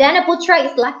 Dana Putra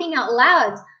is laughing out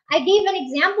loud. I gave an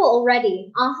example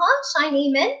already. Shine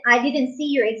amen. I didn't see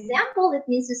your example. It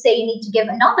means to say you need to give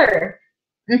another.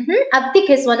 Abtik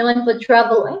is 101 for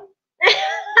travel.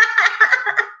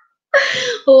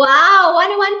 Wow,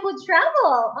 101 for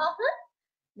travel.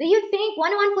 Do you think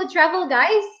 101 for travel,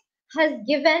 guys, has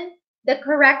given the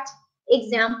correct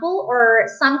example or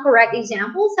some correct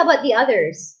examples? How about the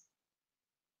others?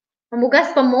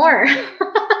 Mamugas pa more.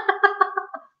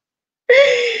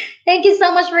 Thank you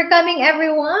so much for coming,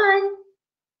 everyone.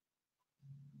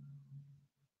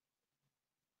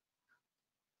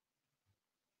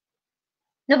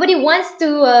 Nobody wants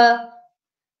to.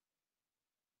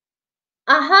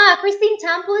 Christine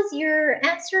Tampos, your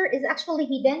answer is actually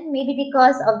hidden, maybe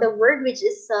because of the word which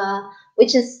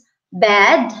is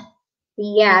bad.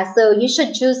 Yeah, so you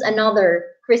should choose another,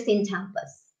 Christine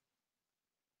Tampos.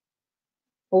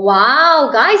 Wow,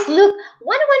 guys, look,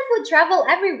 101 Food Travel,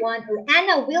 everyone, or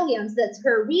Anna Williams, that's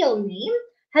her real name,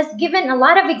 has given a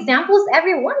lot of examples,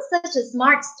 everyone, such as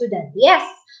smart student. Yes.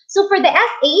 So for the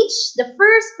SH, the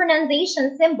first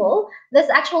pronunciation symbol, that's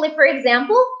actually, for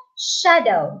example,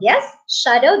 shadow. Yes,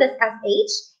 shadow, that's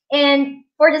SH. And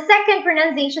for the second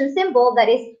pronunciation symbol, that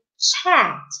is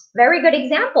chat. Very good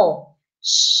example.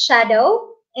 Shadow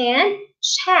and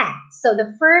chat. So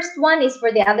the first one is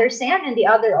for the other sound and the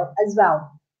other as well.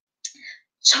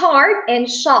 Chart and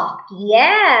shock.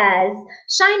 Yes.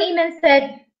 Shine Amen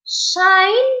said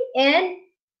shine and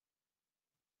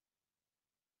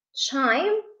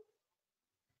chime.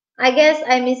 I guess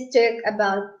I mistook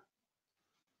about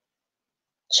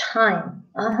chime.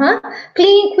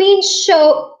 Clean Queen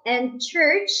show and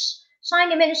church.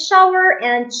 Shine Amen shower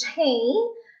and chain.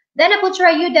 Then I will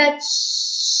try you that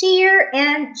sheer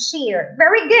and cheer.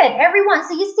 Very good, everyone.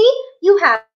 So you see, you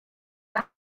have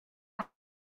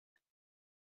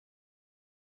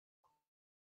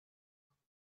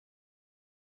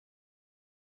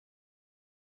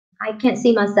I can't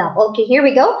see myself. Okay, here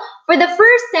we go. For the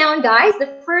first sound, guys,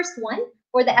 the first one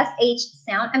for the SH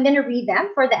sound, I'm going to read them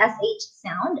for the SH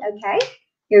sound. Okay,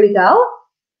 here we go.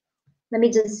 Let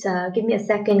me just give me a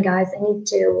second, guys. I need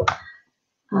to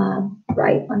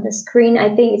write on the screen.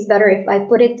 I think it's better if I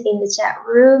put it in the chat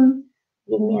room.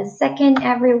 Give me a second,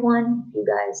 everyone. If you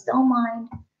guys don't mind,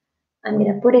 I'm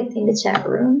going to put it in the chat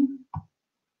room.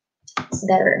 It's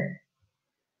better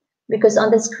because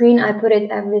on the screen, I put it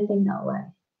everything that way.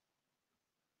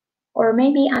 Or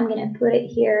maybe I'm going to put it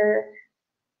here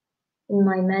in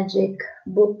my magic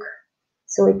book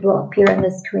so it will appear on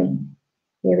the screen.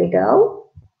 Here we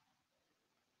go.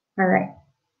 All right.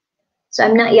 So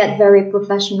I'm not yet very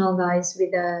professional, guys,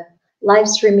 with the live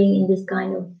streaming in this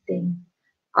kind of thing.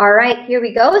 All right, here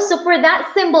we go. So for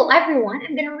that symbol, everyone,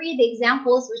 I'm going to read the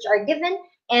examples which are given,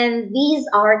 and these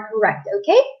are correct,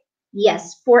 okay?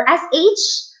 Yes, for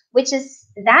SH, which is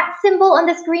that symbol on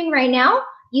the screen right now,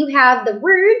 you have the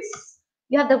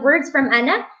words from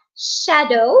Anna,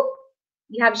 shadow,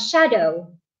 you have shadow,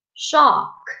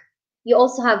 shock, you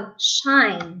also have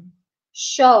shine,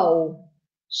 show,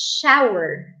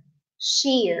 shower,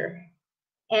 sheer,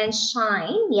 and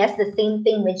shine. Yes, the same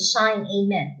thing with shine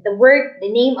amen. The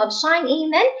name of shine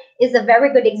amen is a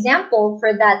very good example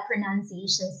for that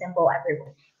pronunciation symbol,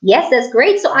 everyone. Yes, that's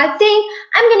great. So I think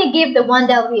I'm going to give the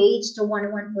 1WH to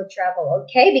 101 Food Travel,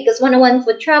 okay? Because 101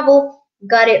 Food Travel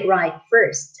got it right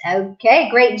first. Okay,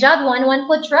 great job, 101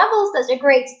 Food Travel. Such a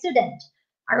great student.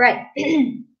 All right.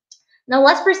 Now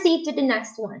let's proceed to the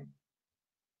next one.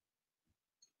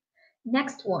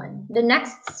 Next one. The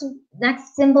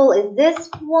next symbol is this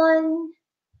one.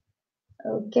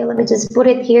 Okay, let me just put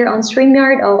it here on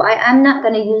StreamYard. Oh, I'm not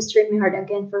going to use StreamYard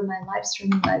again for my live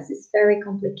streaming, guys. It's very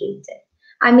complicated.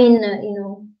 I mean, you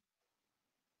know.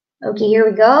 Okay, here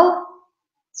we go.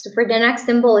 So for the next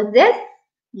symbol is this.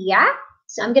 Yeah.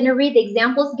 So I'm going to read the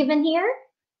examples given here.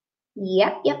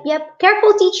 Yep.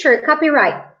 Careful, teacher.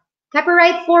 Copyright.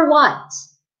 Copyright for what?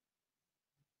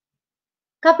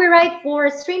 Copyright for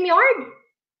StreamYard?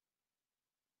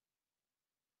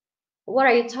 What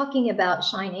are you talking about,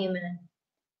 Shine Amen?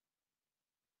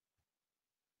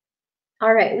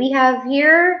 All right, we have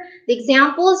here the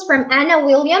examples from Anna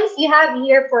Williams. You have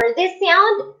here for this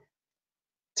sound,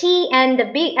 T and the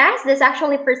big S. This is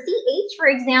actually for CH, for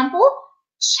example,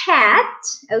 chat,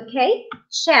 okay,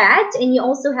 chat. And you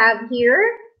also have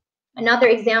here another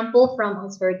example from, oh,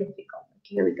 it's very difficult.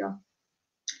 Okay, here we go.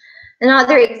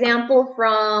 Another example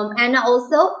from Anna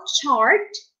also, chart.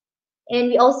 And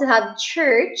we also have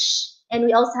church. And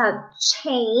we also have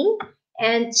chain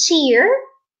and cheer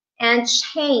and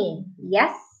chain.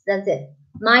 Yes, that's it.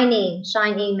 My name,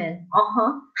 Shine Amen.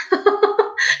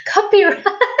 Copyright.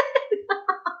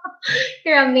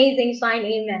 You're amazing, Shine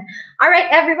Amen. All right,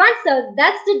 everyone. So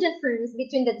that's the difference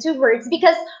between the two words.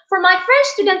 Because for my French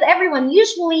students, everyone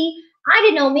usually, I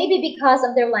don't know, maybe because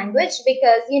of their language,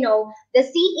 because, you know, the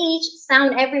CH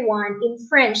sound everyone in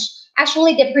French,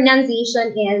 actually the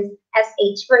pronunciation is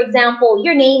SH. For example,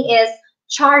 your name is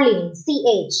Charlene,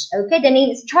 CH. Okay, the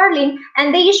name is Charlene,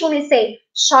 and they usually say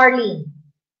Charlene.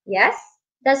 Yes,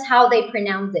 that's how they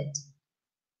pronounce it.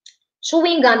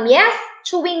 Chewing gum, yes,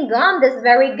 chewing gum, that's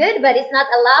very good, but it's not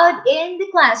allowed in the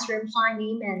classroom. Shine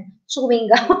amen. Chewing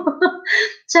gum.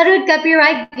 Charut,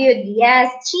 copyright, good.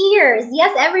 Yes, cheers.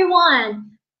 Yes,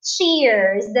 everyone.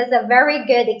 Cheers. That's a very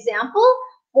good example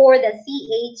for the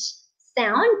CH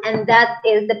sound, and that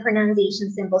is the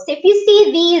pronunciation symbols. If you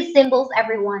see these symbols,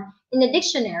 everyone, in a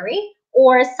dictionary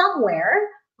or somewhere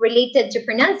related to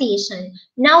pronunciation,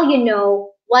 now you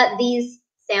know what these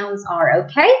sounds are.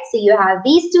 Okay, so you have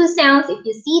these two sounds. If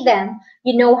you see them,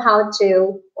 you know how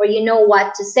to, or you know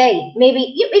what to say.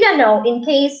 Maybe you don't know, in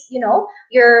case, you know,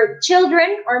 your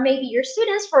children or maybe your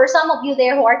students, for some of you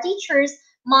there who are teachers,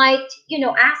 might, you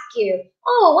know, ask you,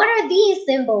 oh, what are these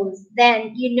symbols?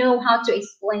 Then you know how to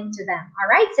explain to them. All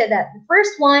right, so that the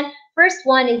first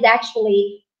one is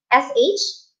actually SH,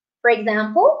 for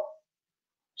example,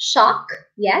 shock,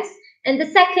 yes. And the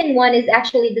second one is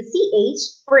actually the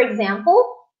CH, for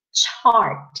example,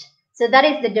 chart. So that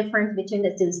is the difference between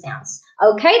the two sounds.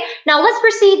 Okay, now let's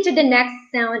proceed to the next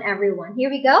sound, everyone.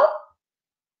 Here we go.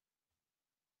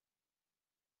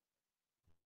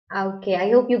 Okay, I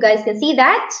hope you guys can see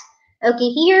that. Okay,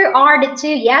 here are the two.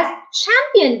 Yes,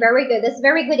 champion, very good. That's a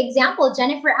very good example.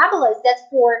 Jennifer Avalos, that's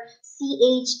for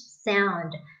CH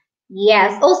sound.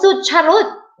 Yes, also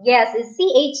charot. Yes, it's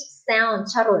CH sound,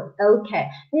 charot. Okay,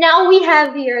 now we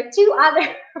have here two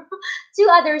other two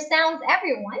other sounds,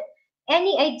 everyone.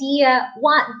 Any idea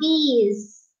what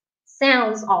these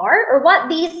sounds are, or what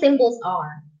these symbols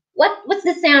are? What's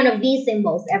the sound of these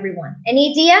symbols, everyone?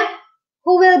 Any idea?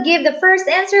 Who will give the first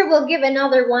answer will give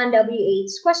another one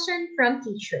WH question from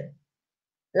teacher.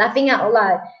 Laughing out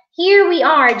loud. Here we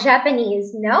are,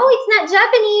 Japanese. No, it's not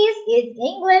Japanese. It's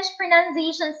English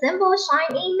pronunciation symbol.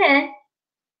 Shine amen.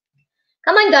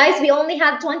 Come on, guys. We only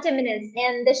have 20 minutes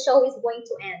and the show is going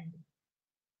to end.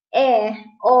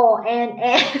 O, and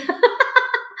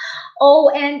O,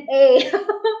 and A.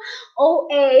 O,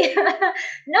 A.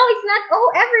 No, it's not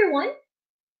O, everyone.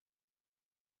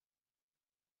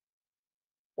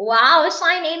 Wow,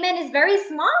 Shine Amen is very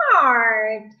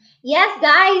smart. Yes,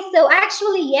 guys. So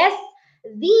actually, yes,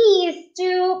 these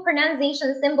two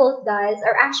pronunciation symbols, guys,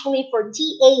 are actually for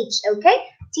TH, okay?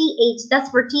 TH, that's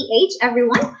for TH,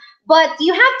 everyone. But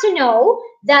you have to know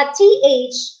that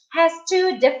TH has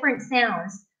two different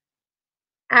sounds.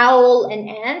 Owl and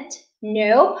ant,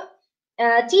 nope.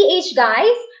 TH,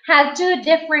 guys, have two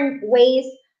different ways,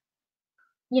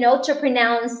 you know, to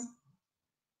pronounce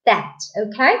that.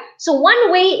 Okay, so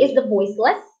one way is the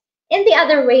voiceless and the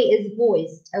other way is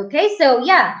voiced. Okay, so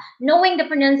yeah, knowing the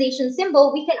pronunciation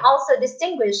symbol, we can also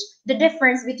distinguish the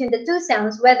difference between the two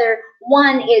sounds, whether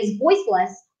one is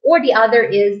voiceless or the other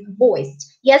is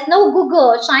voiced. Yes, no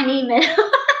Google, Shine amen.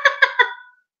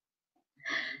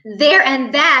 There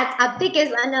and that, apik is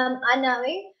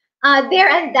there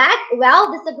and that.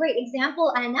 Well, this is a great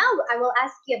example, and now I will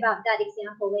ask you about that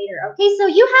example later. Okay, so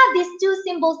you have these two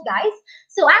symbols, guys.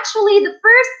 So actually, the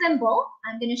first symbol,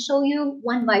 I'm going to show you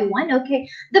one by one. Okay,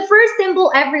 the first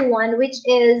symbol, everyone, which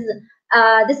is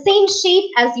the same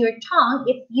shape as your tongue.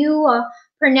 If you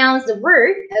pronounce the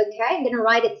word, okay, I'm going to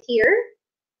write it here.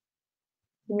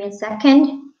 Give me a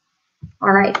second.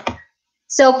 All right.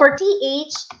 So for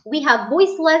TH, we have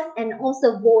voiceless and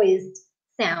also voiced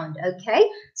sound, okay?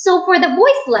 So for the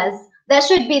voiceless, that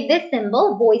should be this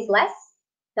symbol, voiceless,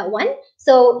 that one.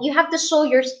 So you have to show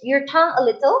your tongue a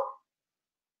little,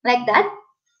 like that.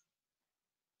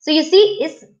 So you see,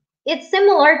 it's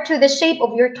similar to the shape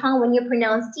of your tongue when you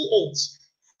pronounce TH.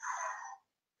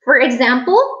 For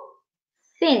example,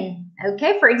 thin,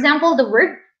 okay? For example, the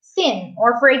word thin,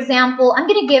 or for example, I'm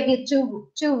gonna give you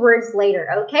two words later,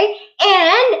 okay?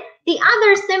 And the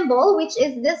other symbol, which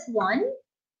is this one,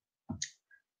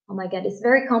 oh my god, it's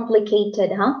very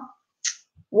complicated, huh?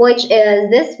 Which is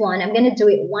this one. I'm gonna do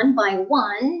it one by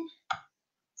one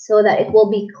so that it will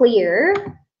be clear.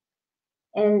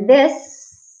 And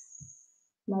this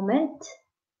moment,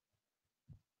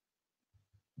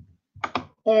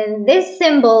 And this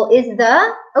symbol is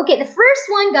the, okay, the first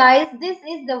one, guys, this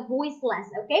is the voiceless,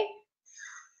 okay?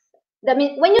 That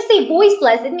means when you say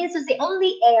voiceless, it means to say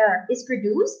only air is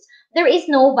produced. There is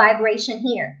no vibration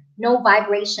here, no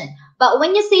vibration. But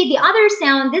when you say the other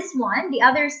sound, this one, the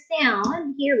other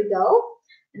sound, here we go.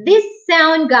 This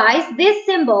sound, guys, this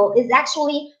symbol is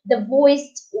actually the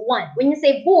voiced one. When you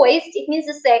say voiced, it means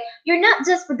to say you're not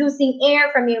just producing air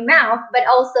from your mouth, but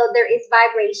also there is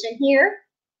vibration here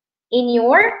in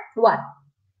your what?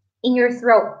 In your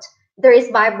throat. There is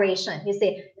vibration. You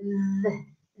say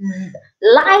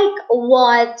like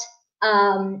what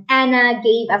Anna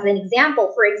gave as an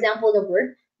example. For example, the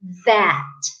word that,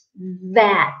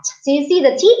 that. So you see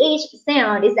the TH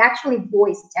sound is actually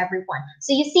voiced, everyone.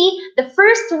 So you see the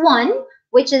first one,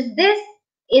 which is this,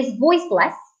 is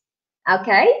voiceless,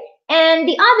 okay? And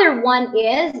the other one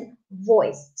is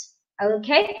voiced,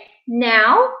 okay?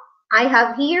 Now, I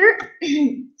have here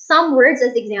some words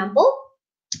as example.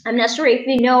 I'm not sure if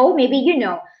you know, maybe you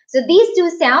know. So these two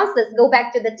sounds, let's go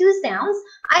back to the two sounds.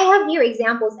 I have here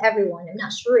examples, everyone. I'm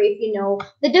not sure if you know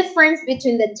the difference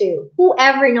between the two.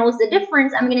 Whoever knows the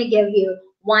difference, I'm going to give you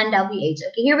one WH.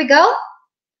 Okay, here we go.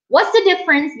 What's the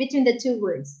difference between the two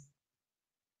words?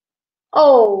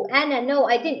 Oh, Anna, no,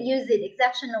 I didn't use it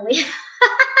exceptionally.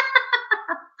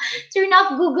 Turn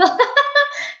off Google.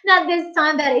 Not this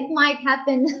time, but it might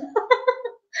happen.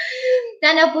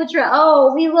 Nana Putra,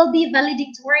 oh, we will be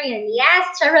valedictorian.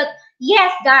 Yes, Charlotte.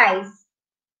 Yes, guys.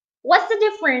 What's the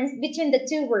difference between the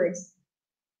two words?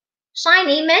 Shine,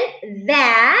 amen.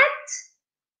 That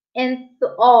and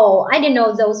oh, I didn't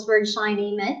know those words. Shine,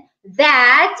 amen.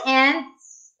 That and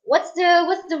what's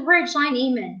the word? Shine,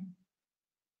 amen.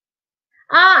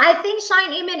 I think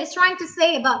shine, amen is trying to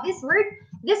say about this word.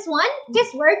 This one,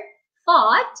 this word,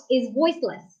 thought is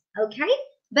voiceless. Okay,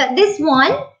 but this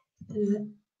one,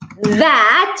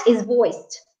 that is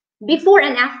voiced. Before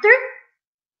and after.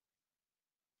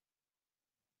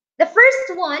 The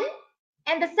first one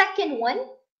and the second one,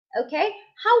 okay,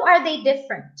 how are they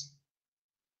different?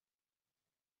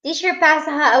 Teacher Pasaha,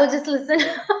 I will just listen.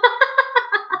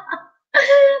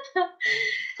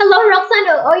 Hello, Roxanne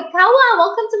Oikawa.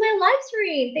 Welcome to my live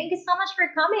stream. Thank you so much for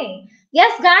coming.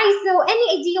 Yes, guys, so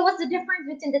any idea what's the difference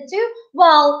between the two?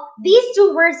 Well, these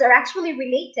two words are actually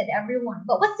related, everyone.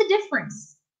 But what's the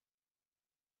difference?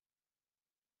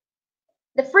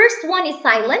 The first one is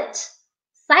silent.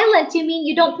 Silent, you mean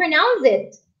you don't pronounce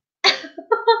it.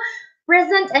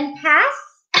 Present and past.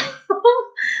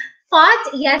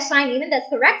 Thought, yes, shine, even that's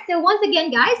correct. So once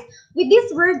again, guys, with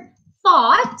this word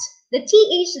thought, the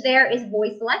TH there is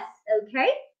voiceless,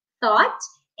 okay? Thought.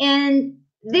 And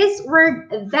this word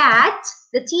that,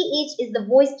 the TH is the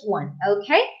voiced one,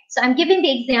 okay? So I'm giving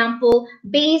the example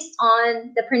based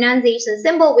on the pronunciation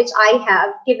symbol which I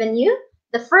have given you.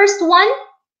 The first one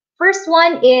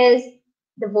is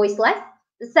the voiceless.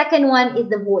 The second one is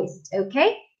the voiced,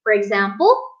 okay? For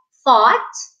example,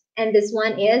 thought, and this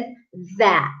one is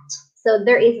that. So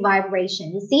there is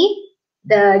vibration. You see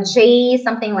the J,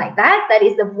 something like that. That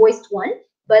is the voiced one.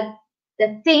 But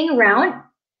the thing round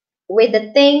with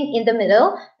the thing in the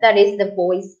middle, that is the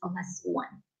voiceless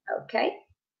one. Okay.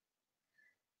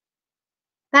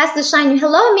 Pass the shine.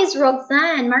 Hello, Miss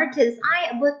Roxanne Martis. I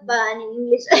abot ba in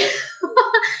English?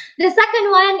 The second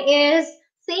one is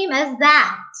same as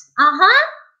that.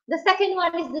 The second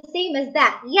one is the same as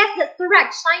that. Yes, that's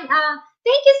correct. Shine.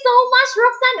 Thank you so much,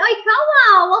 Roxanne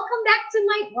Oikawa. Welcome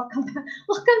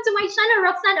to my channel,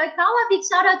 Roxanne Oikawa. Big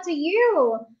shout out to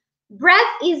you.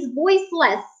 Breath is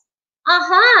voiceless.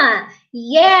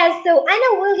 Yes. So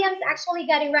Anna Williams actually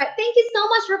got it right. Thank you so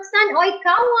much, Roxanne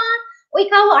Oikawa.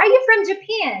 Oikawa, are you from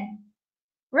Japan?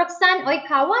 Roxanne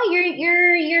Oikawa,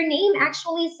 your name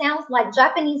actually sounds like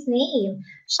Japanese name.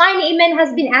 Shine Amen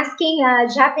has been asking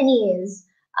Japanese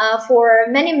for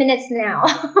many minutes now.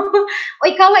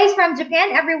 Oikawa is from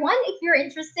Japan, everyone. If you're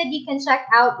interested, you can check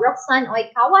out Roxanne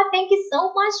Oikawa. Thank you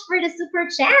so much for the super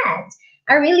chat.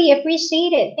 I really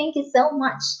appreciate it. Thank you so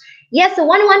much. Yes, so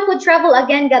 101 Food Travel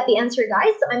again got the answer,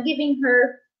 guys. So I'm giving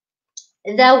her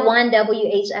the one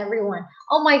WH, everyone.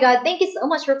 Oh my God, thank you so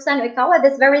much, Roxanne Oikawa.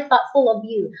 That's very thoughtful of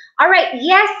you. All right,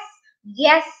 yes,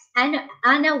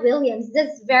 Anna Williams.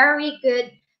 That's very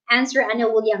good answer, Anna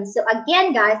Williams. So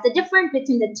again, guys, the difference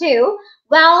between the two,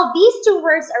 well, these two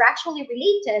words are actually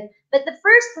related, but the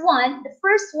first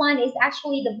one is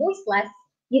actually the voiceless,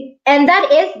 and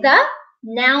that is the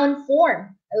noun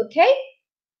form, okay?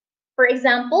 For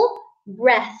example,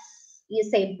 breath. You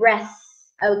say breath,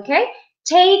 okay?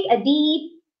 Take a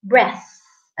deep breath,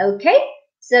 okay?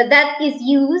 So that is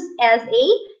used as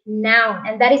a noun,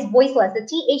 and that is voiceless. The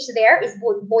TH there is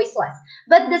voiceless.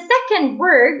 But the second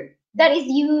word, that is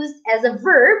used as a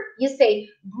verb, you say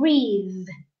breathe,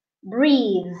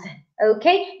 breathe.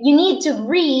 Okay, you need to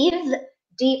breathe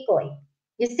deeply.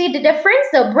 You see the difference?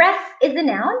 So breath is a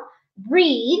noun,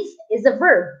 breathe is a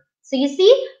verb. So you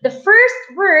see, the first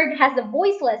word has the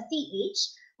voiceless th,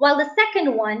 while the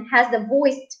second one has the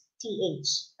voiced th.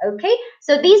 Okay,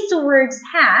 so these two words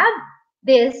have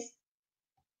this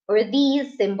or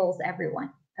these symbols,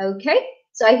 everyone. Okay,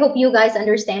 so I hope you guys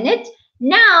understand it.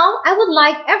 Now, I would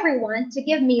like everyone to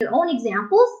give me your own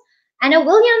examples. Anna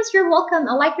Williams, you're welcome.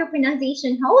 I like your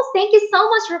pronunciation. Host, thank you so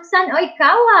much, Roxanne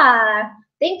Oikawa.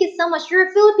 Thank you so much. You're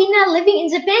a Filipina living in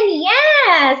Japan.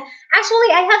 Yes.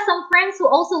 Actually, I have some friends who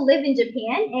also live in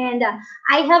Japan, and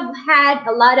I have had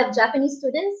a lot of Japanese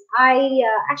students. I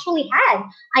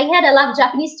had a lot of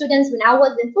Japanese students when I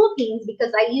was in Philippines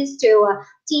because I used to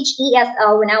teach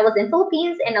ESL when I was in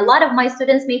Philippines, and a lot of my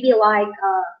students, maybe like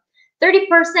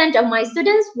 30% of my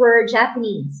students were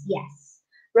Japanese. Yes,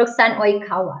 Roxanne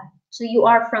Oikawa. So you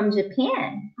are from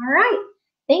Japan. All right.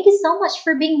 Thank you so much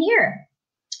for being here.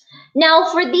 Now,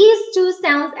 for these two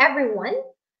sounds, everyone,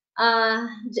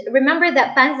 remember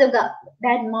that Panzo got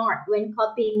bad mark when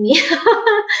copying me.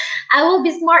 I will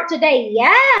be smart today.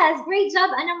 Yes, great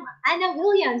job, Anna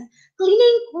Williams.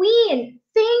 Cleaning Queen,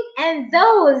 think and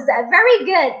those. Very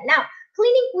good. Now,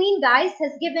 Cleaning Queen, guys,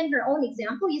 has given her own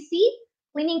example. You see,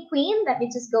 Cleaning Queen, let me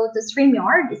just go to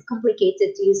StreamYard. It's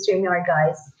complicated to use StreamYard,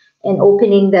 guys, and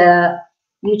opening the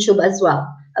YouTube as well.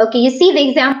 Okay, you see the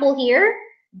example here.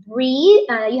 Breathe,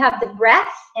 you have the breath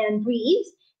and breathe.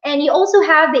 And you also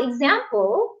have the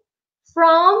example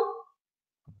from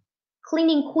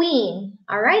Cleaning Queen.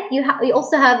 All right, you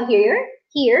also have here,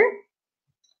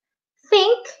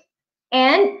 think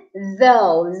and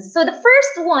those. So the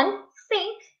first one,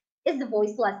 think, is the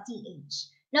voiceless th.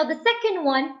 Now the second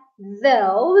one,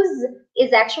 those,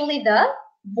 is actually the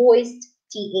voiced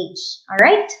th. All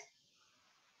right.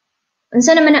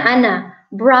 Unsa naman na Anna?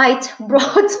 Bright,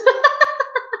 brought.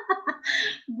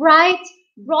 Bright,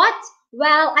 brought.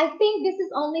 Well, I think this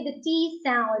is only the T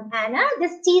sound, Anna.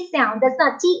 This T sound, that's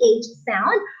not TH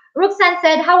sound. Roxanne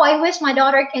said, how I wish my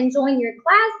daughter can join your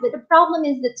class, but the problem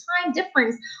is the time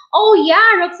difference. Oh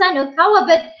yeah, Roxanne Okawa,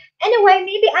 but anyway,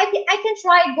 maybe I can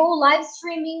try go live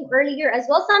streaming earlier as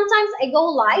well. Sometimes I go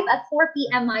live at 4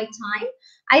 p.m. my time.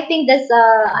 I think that's,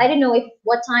 I don't know if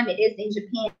what time it is in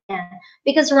Japan,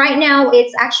 because right now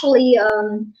it's actually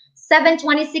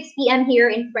 7:26 p.m. here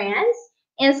in France.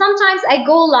 And sometimes I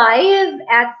go live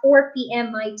at 4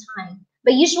 p.m. my time.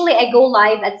 But usually I go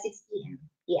live at 6 p.m.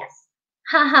 Yes.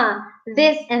 Haha,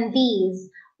 this and these.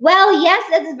 Well, yes,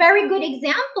 that's a very good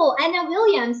example, Anna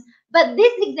Williams. But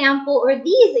this example or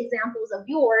these examples of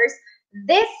yours,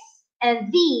 this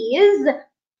and these,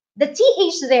 the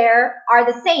TH there are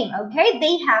the same, okay?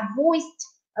 They have voiced,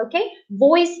 okay?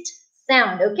 Voiced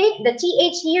sound, okay? The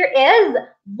TH here is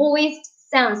voiced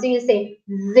sound. So you say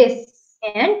this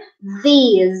and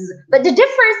these. But the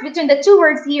difference between the two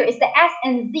words here is the S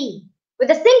and Z. With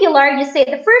the singular, you say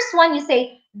the first one, you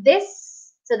say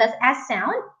this. So that's S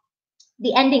sound.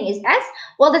 The ending is S.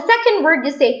 While the second word,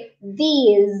 you say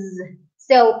these.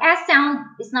 So S sound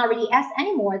is not really S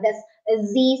anymore. That's a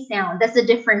Z sound. That's the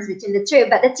difference between the two.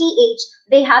 But the TH,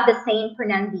 they have the same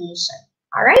pronunciation.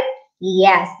 All right?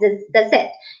 Yes, that's it.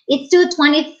 It's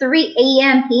 2:23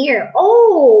 a.m. here.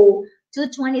 Oh,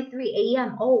 2:23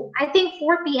 a.m. Oh, I think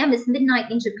 4 p.m. is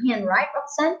midnight in Japan, right,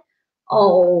 Roxanne?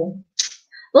 Oh.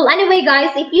 Well, anyway,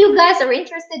 guys, if you guys are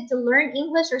interested to learn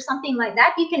English or something like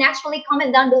that, you can actually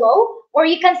comment down below, or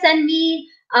you can send me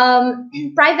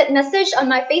private message on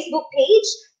my Facebook page,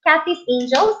 Kathy's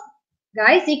Angels.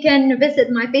 Guys, you can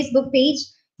visit my Facebook page,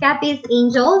 Kathy's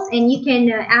Angels, and you can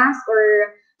ask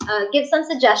or give some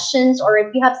suggestions, or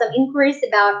if you have some inquiries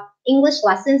about English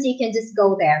lessons, you can just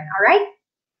go there. All right.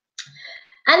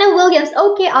 Anna Williams.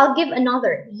 Okay, I'll give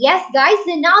another. Yes, guys.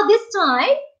 And now this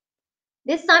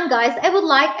time, guys, I would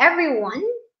like everyone,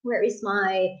 where is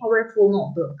my powerful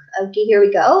notebook? Okay, here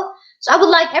we go. So I would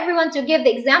like everyone to give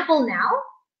the example now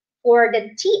for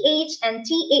the TH and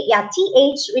TH, yeah,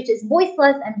 TH, which is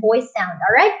voiceless and voice sound,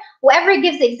 all right? Whoever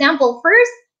gives the example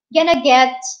first, gonna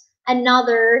get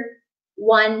another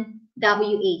 1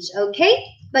 WH, okay?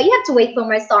 But you have to wait for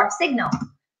my start signal.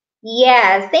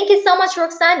 Yes, thank you so much,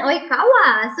 Roxanne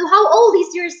Oikawa. So how old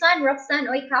is your son, Roxanne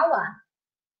Oikawa?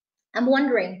 I'm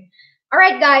wondering. All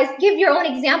right, guys, give your own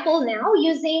example now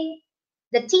using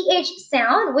the TH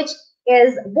sound, which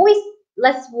is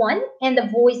voiceless one and the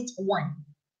voiced one.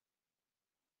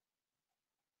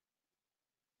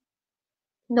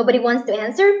 Nobody wants to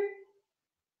answer?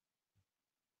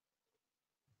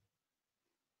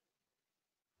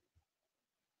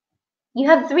 You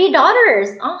have three daughters.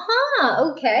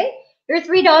 Uh-huh. Okay. Your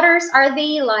three daughters, are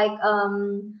they like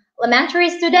elementary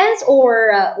students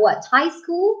or what, high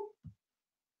school?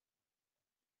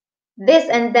 This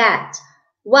and that.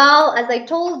 Well, as I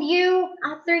told you,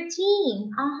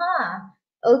 13. Uh-huh.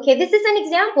 Okay, this is an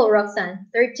example, Roxanne.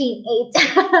 13, 8.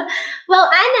 Well,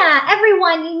 Anna,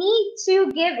 everyone, you need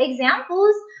to give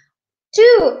examples.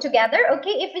 Two together, okay?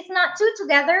 If it's not two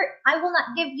together, I will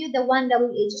not give you the one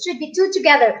WH. It should be two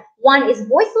together. One is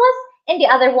voiceless and the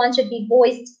other one should be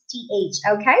voiced TH,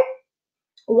 okay?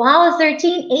 Wow,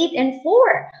 13, 8, and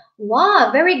 4. Wow,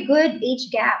 very good age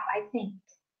gap, I think.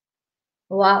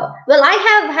 Wow. Well, I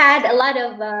have had a lot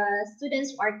of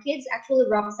students who are kids, actually,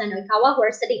 Roxanne Oikawa, who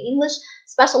are studying English,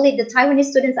 especially the Taiwanese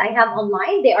students I have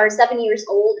online. They are 7 years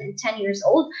old and 10 years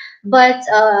old. But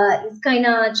it's kind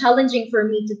of challenging for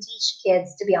me to teach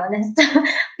kids, to be honest,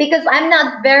 because I'm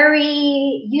not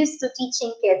very used to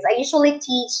teaching kids. I usually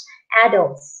teach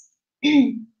adults.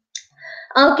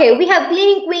 Okay, we have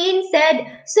Cleaning Queen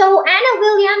said, so Anna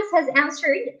Williams has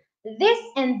answered this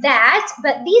and that,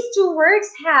 but these two words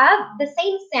have the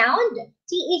same sound.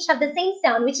 TH have the same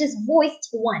sound, which is voiced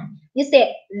one. You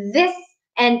say this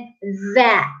and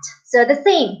that. So the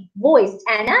same, voiced,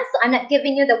 Anna. So I'm not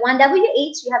giving you the one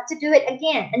WH. You have to do it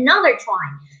again. Another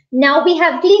try. Now we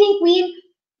have Cleaning Queen,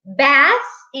 bath,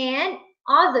 and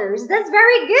others. That's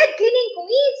very good, Cleaning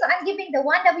Queen. So I'm giving the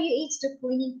one WH to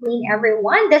Cleaning Queen,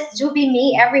 everyone. That's Juby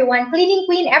May, everyone. Cleaning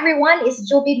Queen, everyone,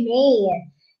 is Juby May.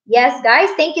 Yes, guys,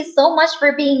 thank you so much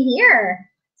for being here.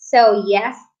 So,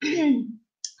 yes.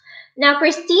 Now,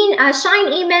 Christine,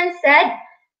 Shine Amen said,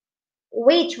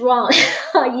 wait, wrong.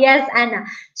 Yes, Anna.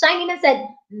 Shine Amen said,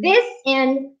 this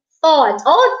and thought.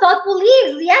 Oh, thoughtful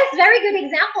leaves. Yes, very good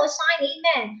example. Shine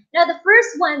Amen. Now, the first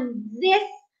one,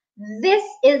 this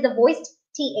is the voiced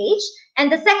TH.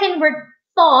 And the second word,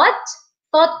 thought,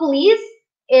 please,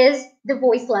 is the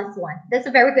voiceless one. That's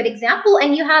a very good example.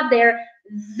 And you have there,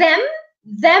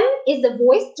 them is the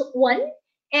voiced one.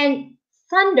 And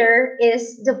thunder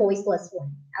is the voiceless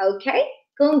one. Okay?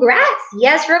 Congrats.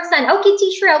 Yes, Roxanne. Okay,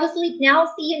 teacher, I will sleep now.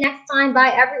 See you next time.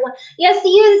 Bye, everyone. Yes,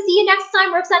 see you next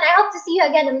time, Roxanne. I hope to see you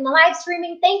again in my live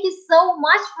streaming. Thank you so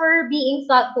much for being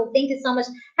thoughtful. Thank you so much.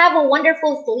 Have a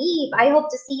wonderful sleep. I hope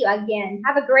to see you again.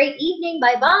 Have a great evening.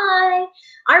 Bye-bye.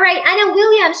 All right, Anna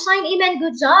Williams, Shine Amen.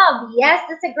 Good job. Yes,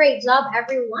 that's a great job,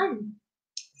 everyone.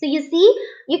 So you see,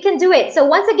 you can do it. So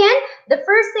once again, the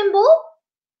first symbol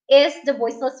is the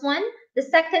voiceless one. The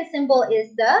second symbol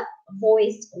is the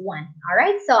voiced one. All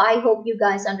right. So I hope you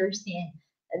guys understand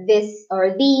this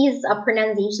or these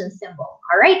pronunciation symbol.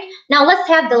 All right. Now let's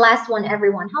have the last one,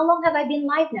 everyone. How long have I been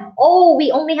live now? Oh, we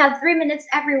only have 3 minutes,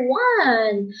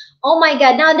 everyone. Oh my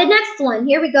God. Now the next one.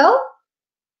 Here we go.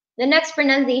 The next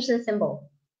pronunciation symbol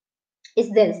is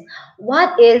this.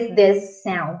 What is this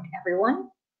sound, everyone?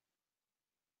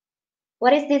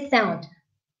 What is this sound?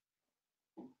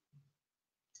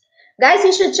 Guys,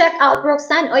 you should check out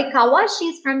Roxanne Oikawa.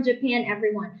 She's from Japan,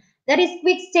 everyone. That is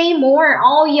quick stay more.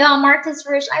 Oh yeah, Marcus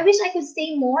Rich. I wish I could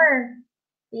stay more.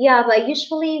 Yeah, but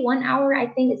usually 1 hour I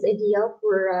think is ideal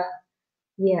for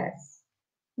yes.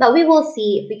 But we will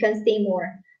see if we can stay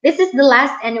more. This is the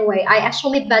last anyway. I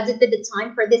actually budgeted the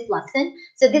time for this lesson.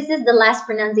 So this is the last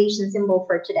pronunciation symbol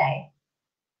for today.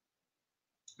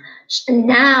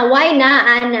 Na, why na,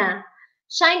 Anna?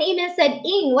 Shine Amen said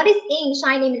ing. What is ing,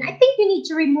 Shine Amen? I think you need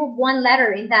to remove one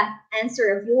letter in that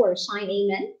answer of yours, Shine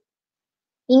Amen.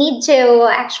 You need to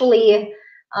actually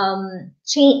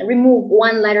remove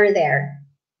one letter there.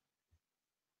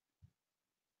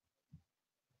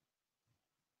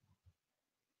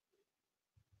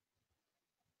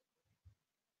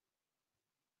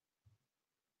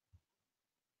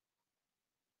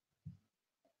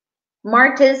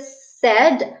 Marcus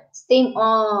said, stay.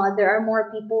 Oh, there are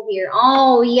more people here.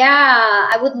 Oh, yeah,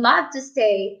 I would love to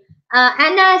stay.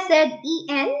 Anna said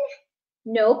en.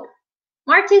 Nope.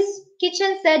 Marcus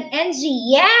Kitchen said NG.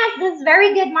 Yes, that's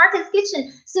very good, Marcus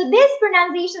Kitchen. So this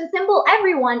pronunciation symbol,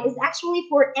 everyone, is actually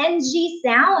for NG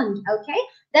sound, okay?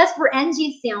 That's for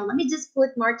NG sound. Let me just put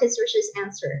Marcus Rich's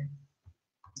answer.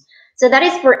 So that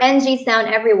is for NG sound,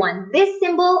 everyone. This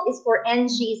symbol is for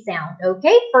NG sound,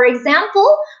 okay? For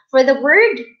example, for the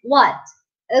word what?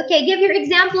 Okay, give your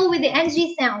example with the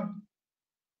NG sound.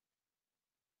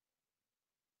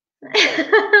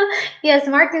 Yes,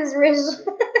 Marcus Rich.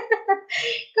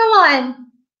 Come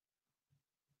on.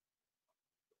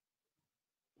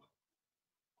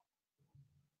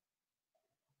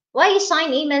 Why is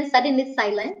Shine Amen suddenly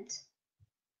silent?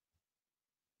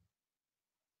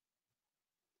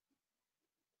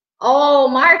 Oh,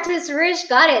 Marcus Rich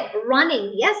got it.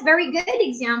 Running. Yes, very good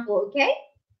example, okay?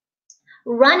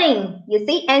 Running, you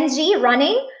see, NG,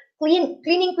 running.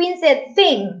 Cleaning queen said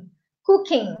thing.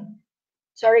 Cooking.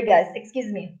 Sorry guys,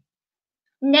 excuse me.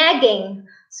 Nagging,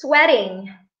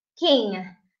 sweating, king,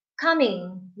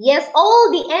 coming. Yes, all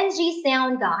the NG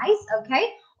sound, guys,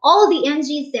 okay? All the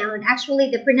NG sound, actually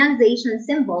the pronunciation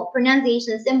symbol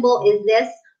is this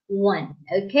one,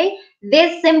 okay?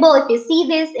 This symbol, if you see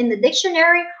this in the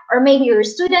dictionary, or maybe your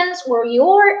students or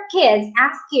your kids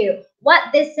ask you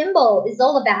what this symbol is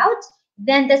all about,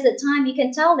 then there's a time you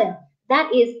can tell them,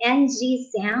 that is NG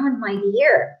sound, my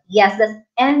dear. Yes, that's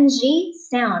NG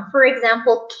sound. For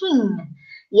example, king.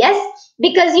 Yes,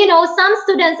 because some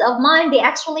students of mine, they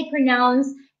actually pronounce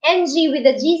NG with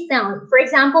a G sound. For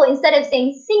example, instead of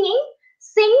saying singing,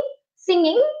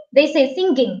 singing, they say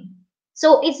singing.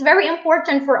 So it's very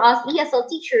important for us ESL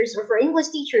teachers or for English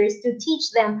teachers to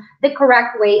teach them the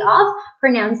correct way of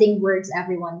pronouncing words,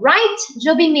 everyone. Right,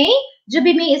 Joby May?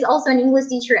 Joby May is also an English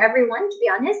teacher, everyone, to be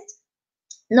honest.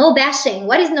 No bashing.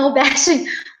 What is no bashing?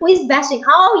 Who is bashing?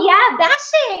 Oh, yeah,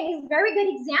 bashing is a very good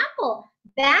example.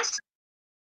 Bashing.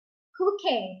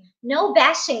 Cooking, no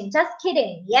bashing, just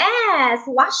kidding. Yes,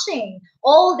 washing,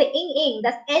 all the ing,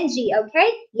 that's NG, okay?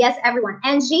 Yes, everyone,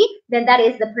 NG, then that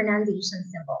is the pronunciation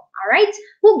symbol, all right?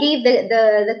 Who gave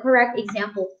the correct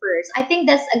example first? I think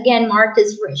that's, again,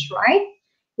 Marcus Rich, right?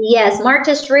 Yes,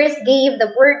 Marcus Rich gave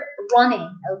the word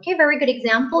running. Okay, very good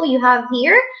example you have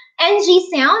here. NG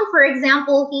sound, for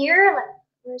example, here,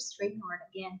 where's StreamYard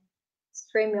again?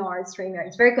 StreamYard.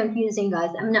 It's very confusing, guys.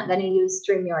 I'm not gonna use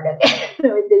StreamYard again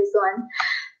with this one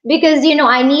because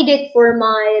I need it for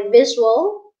my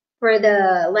visual for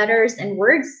the letters and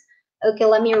words. Okay,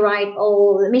 let me write.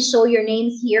 Oh, let me show your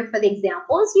names here for the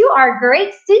examples. You are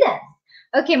great students.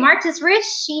 Okay, Marcus Rich,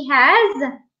 she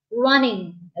has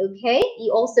running. Okay,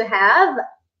 you also have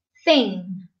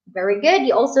thing. Very good.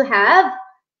 You also have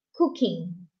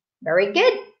cooking. Very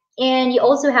good. And you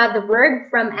also have the word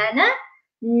from Anna,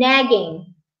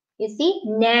 nagging. You see,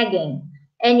 nagging.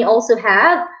 And you also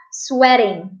have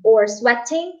sweating or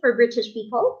sweating for British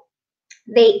people.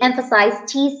 They emphasize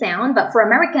T sound, but for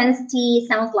Americans, T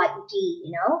sounds like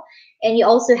G. And you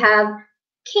also have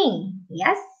king.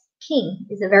 Yes, king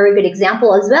is a very good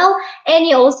example as well. And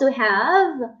you also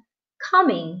have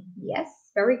coming. Yes,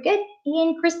 very good.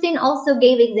 And Christine also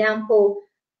gave example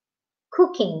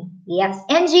cooking. Yes,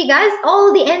 NG, guys,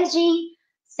 all the NG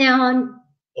sound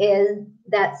is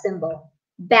that symbol.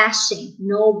 Bashing,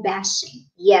 no bashing.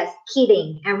 Yes,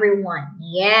 kidding, everyone.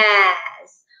 Yes,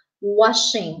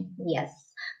 washing. Yes,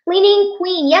 cleaning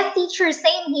queen. Yes, teacher,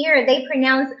 same here. They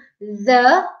pronounce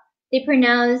the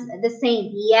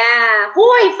same. Yeah.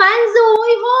 Hoy, Fanzo.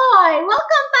 Hoy.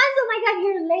 Welcome, Fanzo. My God,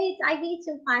 you're late. I hate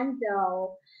you,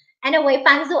 Fanzo. Anyway,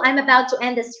 Fanzo, I'm about to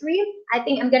end the stream. I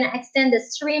think I'm going to extend the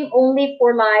stream only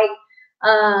for like,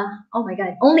 oh my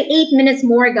God, only 8 minutes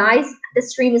more, guys. The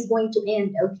stream is going to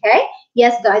end, okay?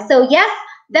 Yes, guys. So yes,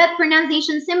 that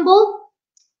pronunciation symbol,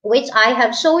 which I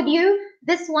have showed you,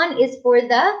 this one is for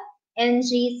the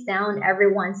NG sound,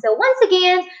 everyone. So once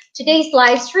again, today's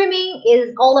live streaming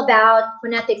is all about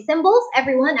phonetic symbols.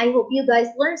 Everyone, I hope you guys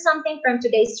learned something from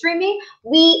today's streaming.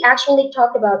 We actually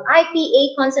talked about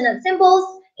IPA consonant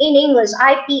symbols in English,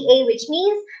 IPA, which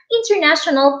means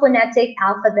International Phonetic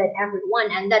Alphabet,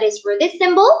 everyone. And that is for this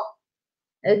symbol.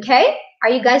 Okay, are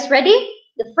you guys ready?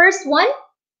 The first one,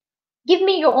 give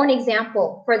me your own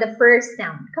example for the first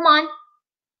sound. Come on.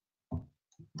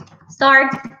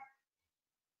 Start.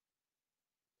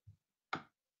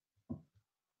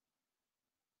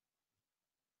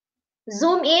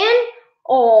 Zoom in.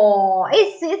 Oh,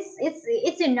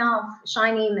 it's enough,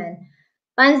 Shiny Man.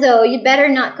 Fanzo, you better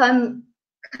not come.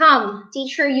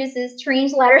 Teacher uses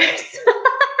strange letters.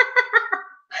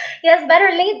 Yes, better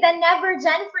late than never,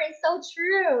 Jennifer. It's so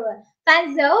true.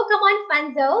 Fanzo, come on,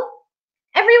 Fanzo.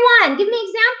 Everyone, give me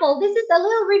example. This is a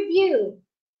little review.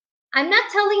 I'm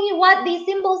not telling you what these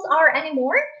symbols are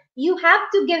anymore. You have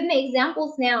to give me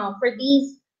examples now for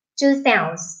these two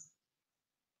sounds.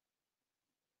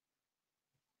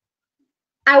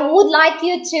 I would like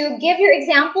you to give your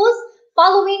examples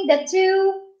following the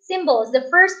two symbols, the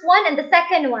first one and the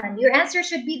second one. Your answer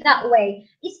should be that way.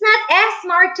 It's not S,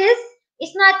 Martis.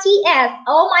 It's not TS.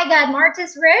 Oh my God,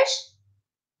 Martis Rich.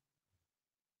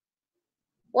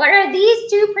 What are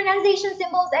these two pronunciation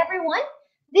symbols, everyone?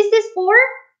 This is for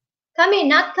coming,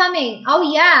 not coming.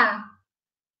 Oh yeah.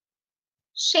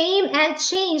 Shame and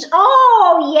change.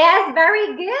 Oh, yes, very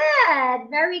good.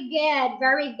 Very good.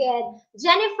 Very good.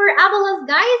 Jennifer Avalos,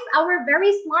 guys, our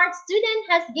very smart student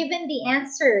has given the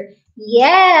answer.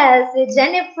 Yes,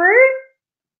 Jennifer.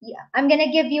 Yeah, I'm going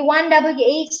to give you one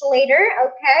WH later,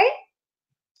 okay?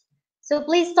 So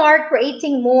please start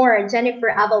creating more,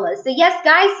 Jennifer Avalos. So yes,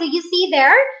 guys, so you see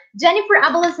there, Jennifer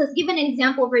Avalos has given an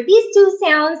example for these two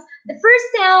sounds. The first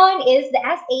sound is the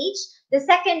SH. The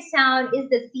second sound is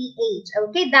the CH.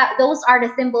 Okay, those are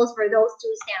the symbols for those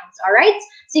two sounds. All right.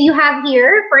 So you have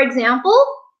here, for example,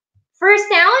 first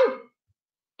sound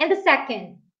and the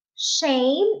second,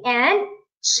 shame and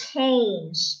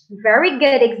change. Very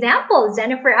good example,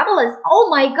 Jennifer Avalos. Oh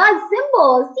my God,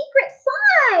 symbols, secret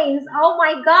signs. Oh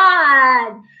my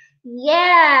God.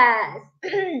 Yes.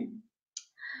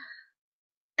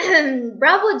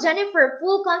 Bravo, Jennifer.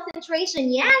 Full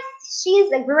concentration. Yes,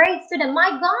 she's a great student. My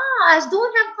gosh,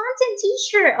 don't have content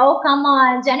teacher. Oh, come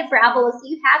on, Jennifer Avalos.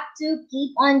 You have to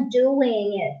keep on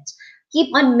doing it.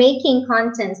 Keep on making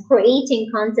contents, creating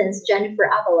contents, Jennifer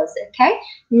Avalos, okay?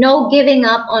 No giving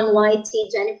up on YT,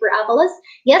 Jennifer Avalos.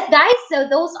 Yes, guys, so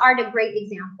those are the great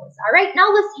examples. All right, now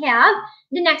let's have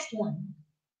the next one.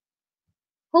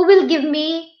 Who will give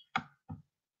me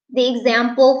the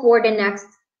example for the next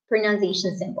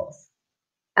pronunciation symbols?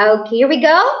 Okay, here we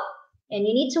go. And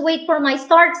you need to wait for my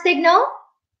start signal.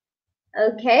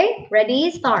 Okay,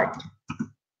 ready, start.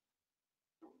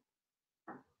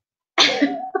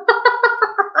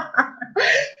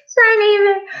 Shine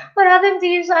Eamon, what happened to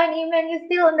you, Shine Eamon? You're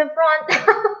still in the front.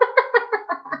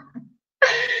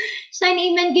 Shine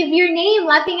Eamon, give your name,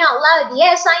 laughing out loud.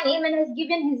 Yes, Shine Eamon has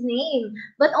given his name,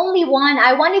 but only one.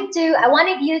 I wanted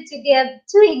you to give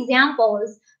two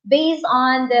examples based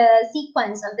on the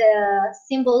sequence of the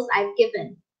symbols I've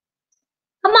given.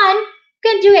 Come on, you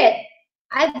can do it.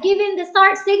 I've given the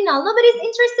start signal. Nobody's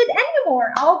interested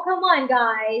anymore. Oh, come on,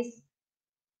 guys.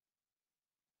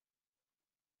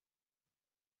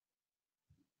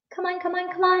 Come on, come on,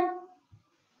 come on.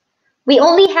 We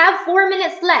only have 4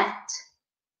 minutes left.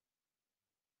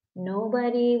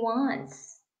 Nobody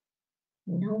wants.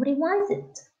 Nobody wants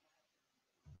it.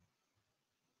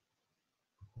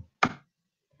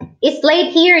 It's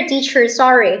late here, teacher.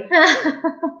 Sorry.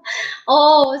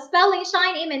 Oh, spelling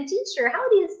Shine Eamon. Teacher. How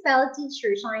do you spell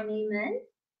teacher, Shine Eamon?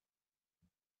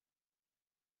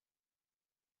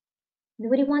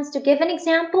 Nobody wants to give an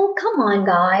example? Come on,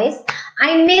 guys.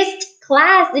 I missed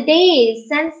class today.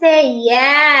 Sensei,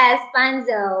 yes,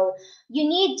 Panzo. You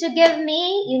need to give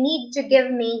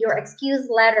me your excuse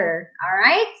letter. All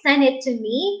right? Send it to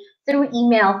me through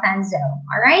email, Panzo.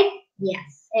 All right?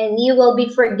 Yes. And you will be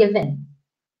forgiven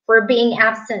for being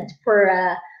absent for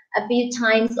a few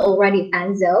times already,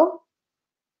 Panzo.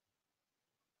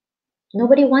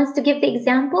 Nobody wants to give the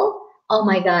example? Oh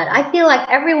my God. I feel like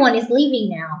everyone is leaving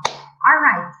now. All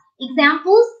right.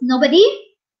 Examples? Nobody?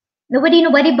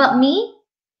 Nobody but me?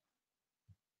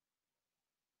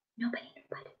 Nobody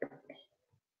but me.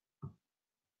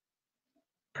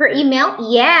 Per email?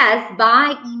 Yes,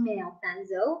 by email,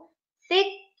 Fanzo. Thick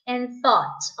and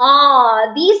thought.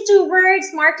 Oh, these two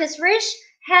words, Marcus Rich,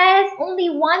 has only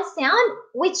one sound,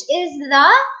 which is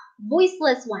the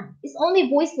voiceless one. It's only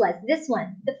voiceless, this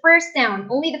one. The first sound,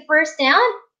 only the first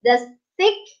sound, the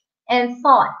thick and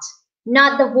thought,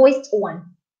 not the voiced one.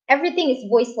 Everything is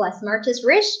voiceless, Marcus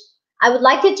Rich. I would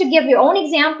like you to give your own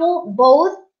example,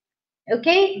 both,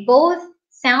 okay, both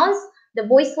sounds, the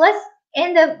voiceless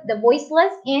and the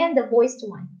voiceless and the voiced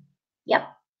one.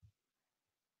 Yep.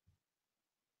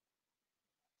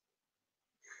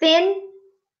 Thin,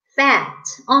 fat.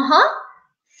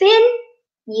 Thin,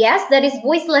 yes, that is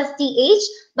voiceless TH,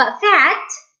 but fat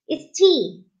is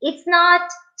T. It's not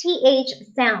TH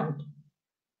sound.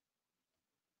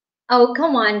 Oh,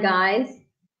 come on, guys.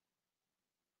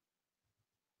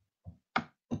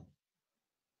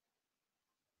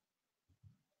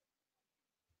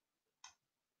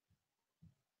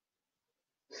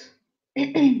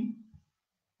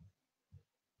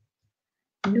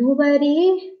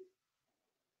 Nobody?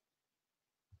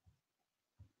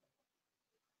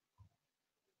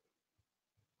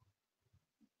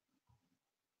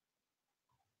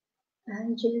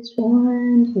 I just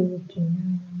want you to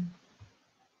know.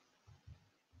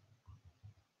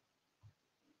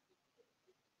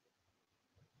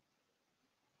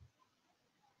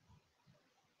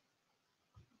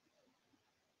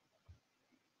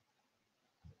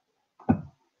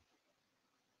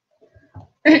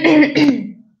 Let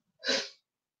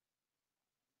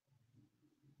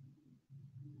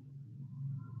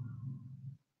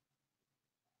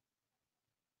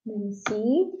me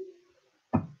see.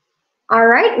 All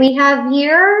right, we have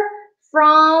here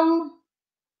from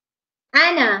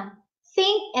Anna,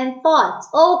 think and thoughts.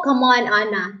 Oh, come on,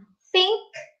 Anna. Think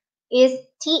is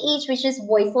TH, which is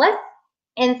voiceless,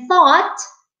 and thought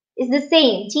is the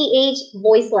same, TH,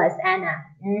 voiceless, Anna.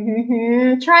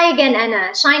 Try again,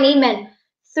 Anna. Shine Amen.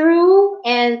 Through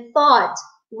and thought.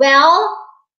 Well,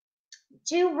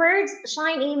 two words,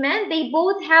 shine, amen. They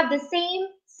both have the same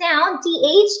sound,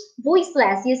 th,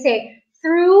 voiceless. You say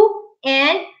through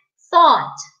and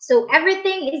thought. So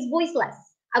everything is voiceless.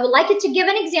 I would like you to give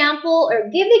an example or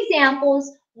give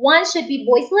examples. One should be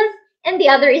voiceless and the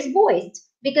other is voiced.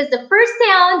 Because the first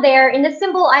sound there in the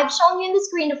symbol I've shown you on the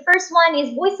screen, the first one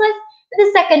is voiceless, and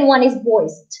the second one is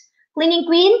voiced. Cleaning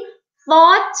queen,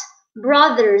 thought,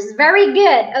 brothers. Very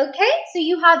good. Okay, so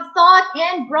you have thought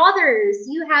and brothers.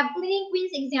 You have cleaning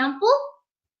queen's example.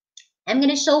 I'm going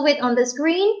to show it on the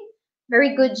screen.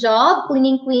 Very good job.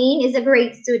 Cleaning queen is a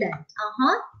great student.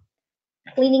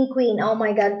 Cleaning queen. Oh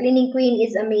my God, cleaning queen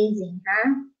is amazing.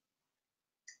 Huh?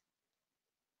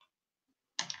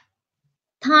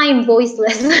 Time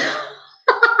voiceless.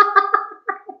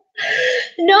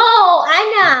 No,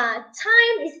 Anna.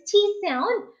 Time is T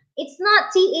sound. It's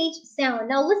not TH sound.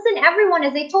 Now listen, everyone,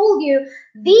 as I told you,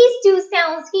 these two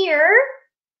sounds here,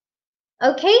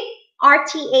 okay, are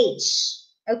TH.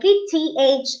 Okay,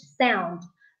 TH sound.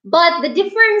 But the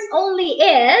difference only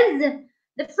is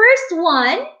the first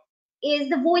one is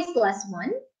the voiceless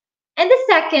one, and the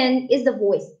second is the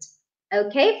voiced.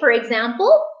 Okay, for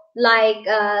example, like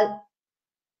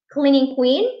cleaning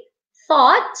queen,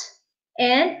 thought,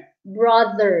 and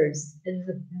brothers.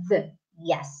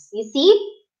 Yes, you see?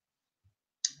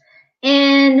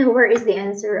 And where is the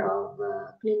answer of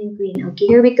cleaning queen? Okay,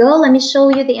 here we go. Let me show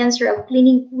you the answer of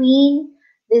cleaning queen.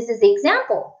 This is the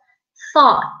example.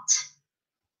 Thought.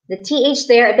 The TH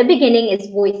there at the beginning is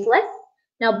voiceless.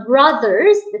 Now,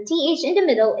 brothers, the TH in the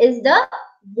middle is the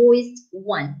voiced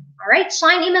one. All right,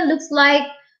 Shine Iman looks like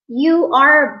you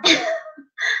are,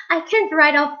 I can't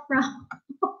write off from.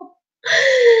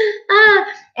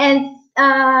 And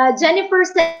Jennifer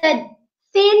said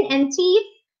thin and teeth.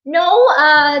 No,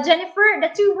 Jennifer, the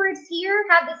two words here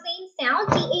have the same sound,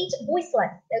 TH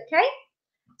voiceless, okay?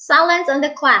 Silence on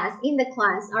the class, in the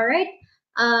class, all right?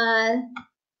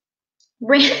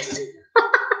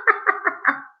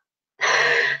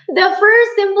 The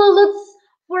first symbol looks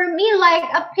for me like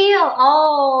a pill.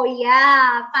 Oh,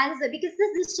 yeah, fancy, because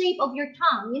this is the shape of your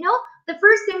tongue, you know? The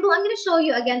first symbol, I'm going to show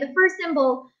you again. The first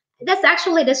symbol, that's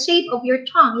actually the shape of your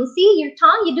tongue. You see your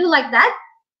tongue? You do like that?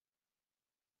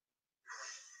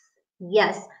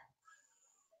 Yes.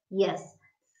 Yes.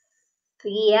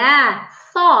 Yeah.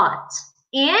 Thought.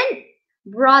 And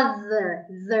brother.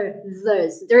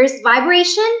 There's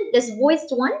vibration, this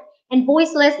voiced one, and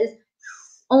voiceless is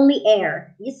only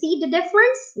air. You see the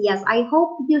difference? Yes, I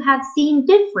hope you have seen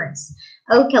difference.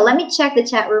 Okay, let me check the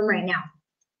chat room right now.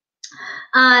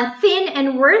 Thin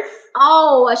and worth.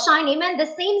 Oh, shine, amen. The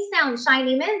same sound, shine,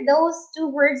 amen. Those two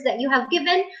words that you have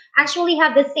given actually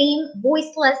have the same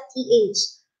voiceless th.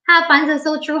 Have fun, is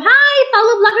so true. Hi,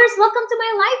 fellow bloggers. Welcome to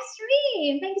my live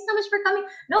stream. Thank you so much for coming.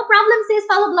 No problem, sis,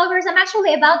 fellow bloggers. I'm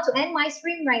actually about to end my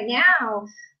stream right now.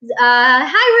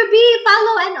 Hi, Ruby,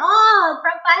 follow and all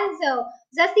from Fanzo.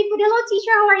 Zesty Food, hello,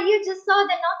 teacher. How are you? Just saw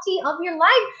the naughty of your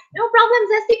life. No problem,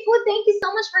 Zesty Food. Thank you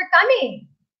so much for coming.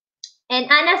 And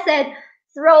Anna said,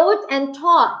 throat and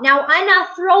taught. Now, Anna,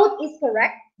 throat is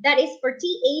correct. That is for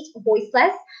TH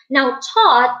voiceless. Now,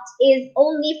 taught is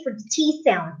only for the T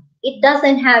sound. It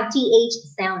doesn't have TH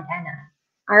sound, Anna.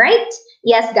 All right?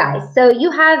 Yes, guys. So you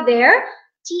have there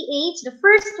TH, the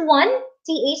first one.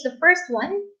 TH, the first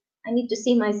one. I need to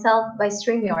see myself by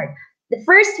StreamYard. The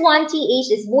first one, TH,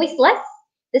 is voiceless.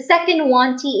 The second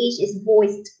one, TH, is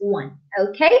voiced one.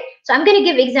 Okay? So I'm going to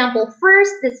give example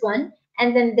first, this one,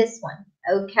 and then this one.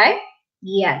 Okay?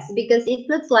 Yes, because it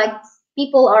looks like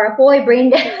people are boy brain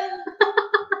dead.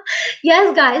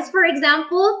 Yes, guys. For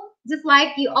example, just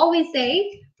like you always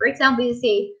say, for example, you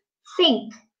say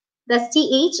think. That's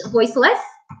TH, voiceless.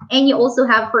 And you also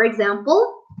have, for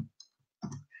example,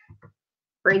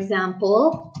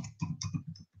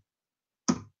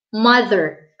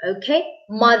 mother. Okay?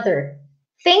 Mother.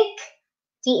 Think,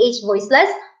 TH, voiceless.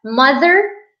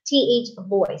 Mother, TH,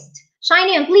 voiced.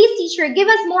 Shiny, and please, teacher, give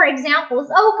us more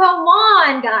examples. Oh, come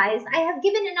on, guys. I have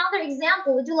given another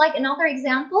example. Would you like another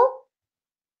example?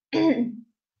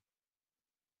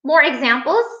 More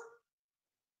examples?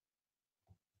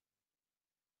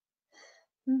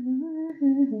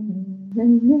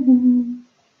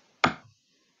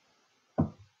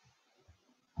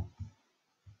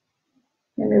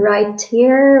 Let me write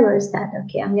here. Where is that?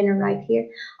 Okay, I'm going to write here.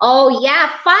 Oh,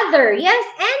 yeah, father. Yes,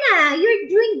 Anna, you're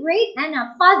doing great,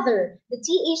 Anna. Father. The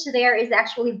TH there is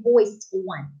actually voiced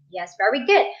one. Yes, very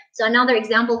good. So another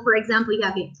example, for example, you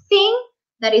have a thing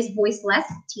that is voiceless,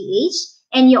 TH.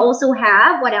 And you also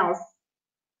have, what else?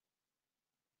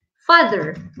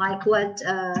 Father, like what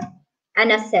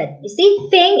Anna said. You see,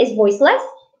 thing is voiceless.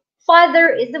 Father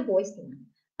is the voiced one.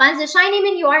 Panzo, shiny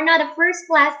man, you are not a first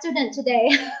class student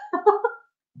today.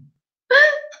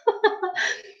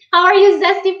 How are you,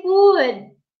 zesty food?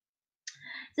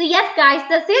 So yes, guys,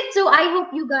 that's it. So I hope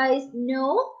you guys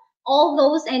know all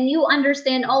those and you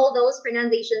understand all those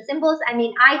pronunciation symbols. I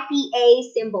mean,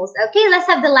 IPA symbols. Okay, let's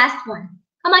have the last one.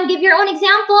 Come on, give your own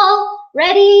example.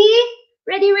 Ready?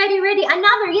 Ready, ready, ready.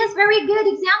 Another, yes, very good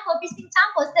example. Visiting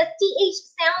tampos. The TH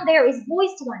sound there is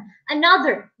voiced one.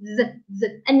 Another,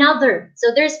 another.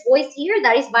 So there's voice here.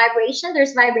 That is vibration.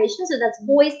 There's vibration. So that's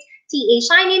voiced TH.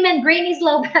 Shiny man, brain is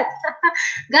low. Guys,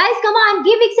 come on,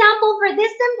 give example for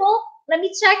this symbol. Let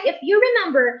me check if you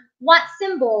remember what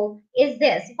symbol is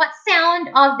this. What sound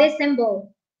of this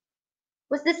symbol?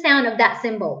 What's the sound of that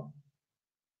symbol?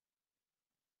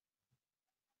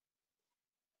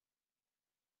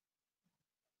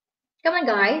 Come on,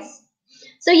 guys.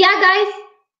 So yeah, guys,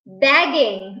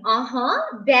 bagging.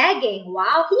 Bagging.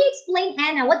 Wow. Can you explain,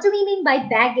 Anna? What do we mean by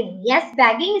bagging? Yes,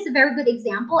 bagging is a very good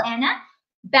example, Anna.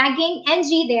 Bagging,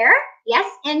 NG there. Yes,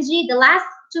 NG, the last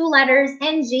two letters,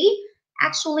 NG,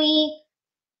 actually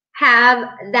have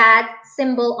that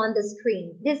symbol on the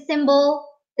screen. This symbol,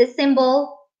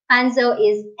 Panzo,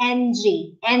 is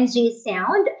NG. NG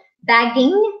sound.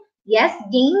 Bagging. Yes,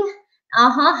 ging.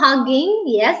 Hugging.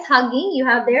 Yes, hugging. You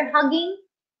have there hugging.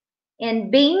 And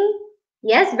bing.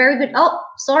 Yes, very good. Oh,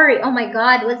 sorry. Oh my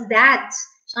God. What's that?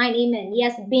 Shine Iman.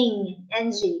 Yes, bing.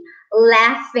 NG.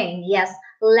 Laughing. Yes,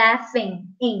 laughing.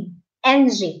 Ing.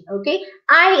 NG. Okay.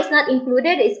 I is not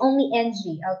included. It's only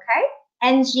NG. Okay.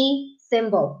 NG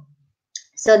symbol.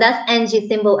 So that's NG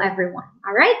symbol, everyone.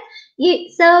 All right.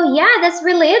 So yeah, that's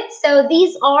really it. So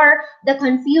these are the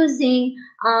confusing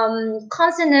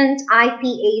consonant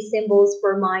IPA symbols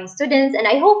for my students. And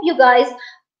I hope you guys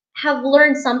have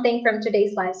learned something from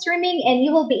today's live streaming and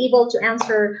you will be able to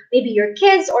answer maybe your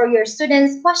kids or your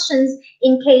students questions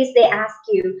in case they ask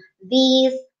you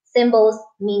these symbols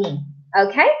meaning.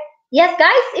 Okay. Yes,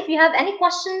 guys, if you have any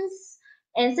questions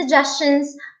and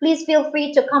suggestions, please feel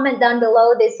free to comment down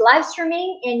below this live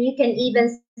streaming, and you can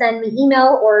even send me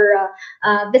email or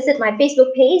visit my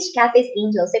Facebook page, Cafe's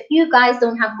Angels. If you guys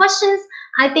don't have questions,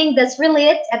 I think that's really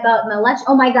it about my lunch.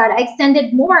 Oh my God, I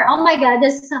extended more. Oh my God,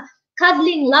 this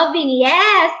cuddling, loving,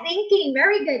 yes, thinking,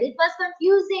 very good. It was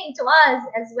confusing to us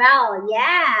as well,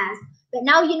 yes. But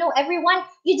now you know everyone,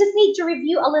 you just need to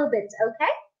review a little bit,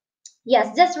 okay?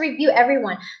 Yes, just review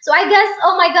everyone. So I guess,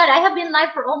 oh my God, I have been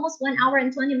live for almost 1 hour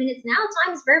and 20 minutes now.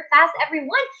 Time is very fast,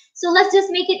 everyone. So let's just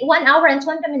make it 1 hour and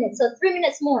 20 minutes. So 3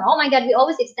 minutes more. Oh my God, we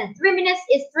always extend. 3 minutes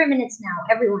is 3 minutes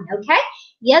now, everyone, okay?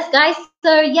 Yes, guys.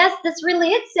 So yes, that's really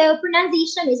it. So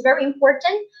pronunciation is very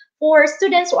important for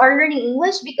students who are learning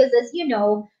English because as you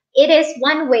know, it is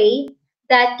one way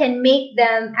that can make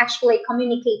them actually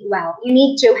communicate well. You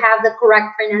need to have the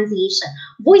correct pronunciation.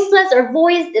 Voiceless or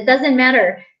voiced, it doesn't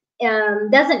matter.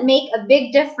 Doesn't make a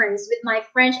big difference with my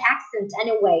French accent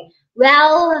anyway.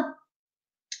 Well,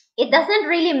 it doesn't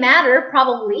really matter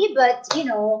probably, but you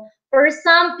know, for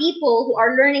some people who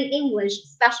are learning English,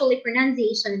 especially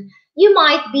pronunciation, you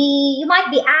might be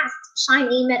asked, Shine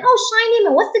Iman, oh Shine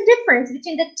Iman, what's the difference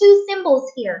between the two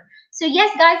symbols here? So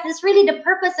yes, guys, that's really the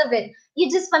purpose of it.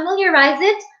 You just familiarize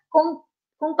it. Kung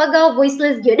pagaw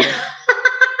voiceless good.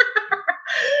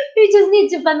 You just need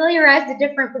to familiarize the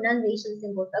different pronunciation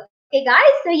symbols. Okay,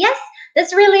 guys. So yes,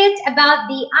 that's really it about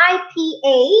the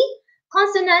IPA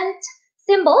consonant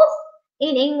symbols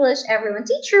in English, everyone.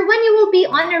 Teacher, when you will be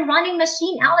on a running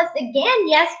machine, Alice, again?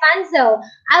 Yes, Fanzo.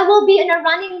 I will be in a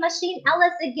running machine,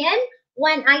 Alice, again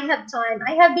when I have time.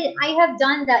 I have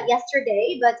done that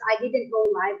yesterday, but I didn't go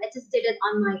live. I just did it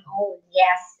on my own.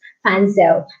 Yes.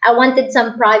 Fanzo. I wanted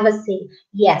some privacy.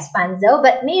 Yes, Fanzo.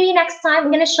 But maybe next time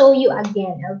I'm going to show you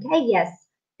again. Okay? Yes.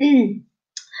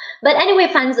 But anyway,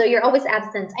 Fanzo, you're always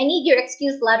absent. I need your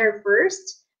excuse letter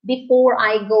first before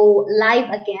I go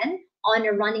live again on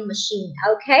a running machine.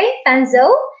 Okay,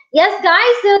 Fanzo? Yes,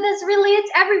 guys. So that's really it,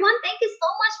 everyone. Thank you so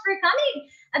much for coming.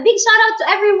 A big shout out to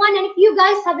everyone. And if you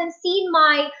guys haven't seen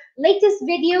my latest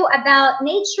video about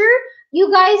nature, you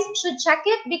guys should check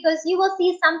it because you will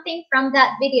see something from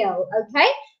that video, okay?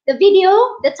 The video,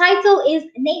 the title is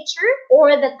Nature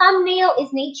or the thumbnail is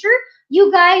Nature.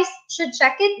 You guys should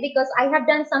check it because I have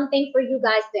done something for you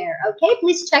guys there, okay?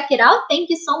 Please check it out. Thank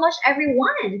you so much,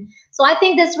 everyone. So I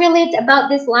think that's really it about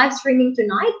this live streaming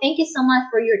tonight. Thank you so much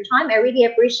for your time. I really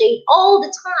appreciate all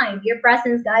the time, your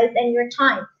presence, guys, and your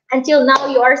time. Until now,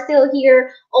 you are still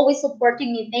here, always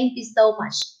supporting me. Thank you so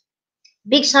much.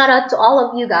 Big shout out to all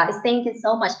of you guys. Thank you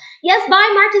so much. Yes,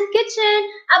 bye, Marta's Kitchen.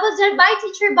 Abuzar, bye,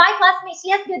 teacher. Bye, classmates.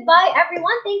 Yes, goodbye,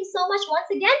 everyone. Thank you so much once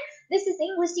again. This is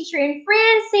English teacher in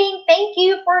France saying thank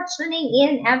you for tuning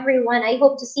in, everyone. I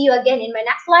hope to see you again in my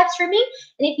next live streaming.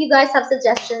 And if you guys have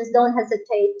suggestions, don't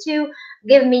hesitate to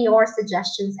give me your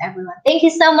suggestions, everyone. Thank you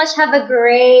so much. Have a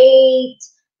great.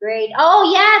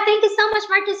 Oh, yeah. Thank you so much,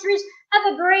 Marcus Rich.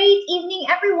 Have a great evening,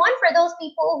 everyone. For those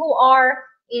people who are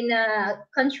in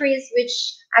countries which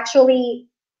actually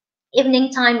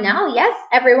evening time now. Yes,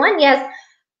 everyone. Yes.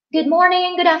 Good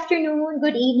morning, good afternoon,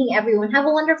 good evening, everyone. Have a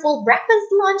wonderful breakfast,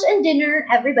 lunch, and dinner,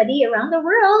 everybody around the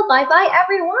world. Bye bye,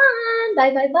 everyone.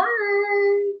 Bye bye bye.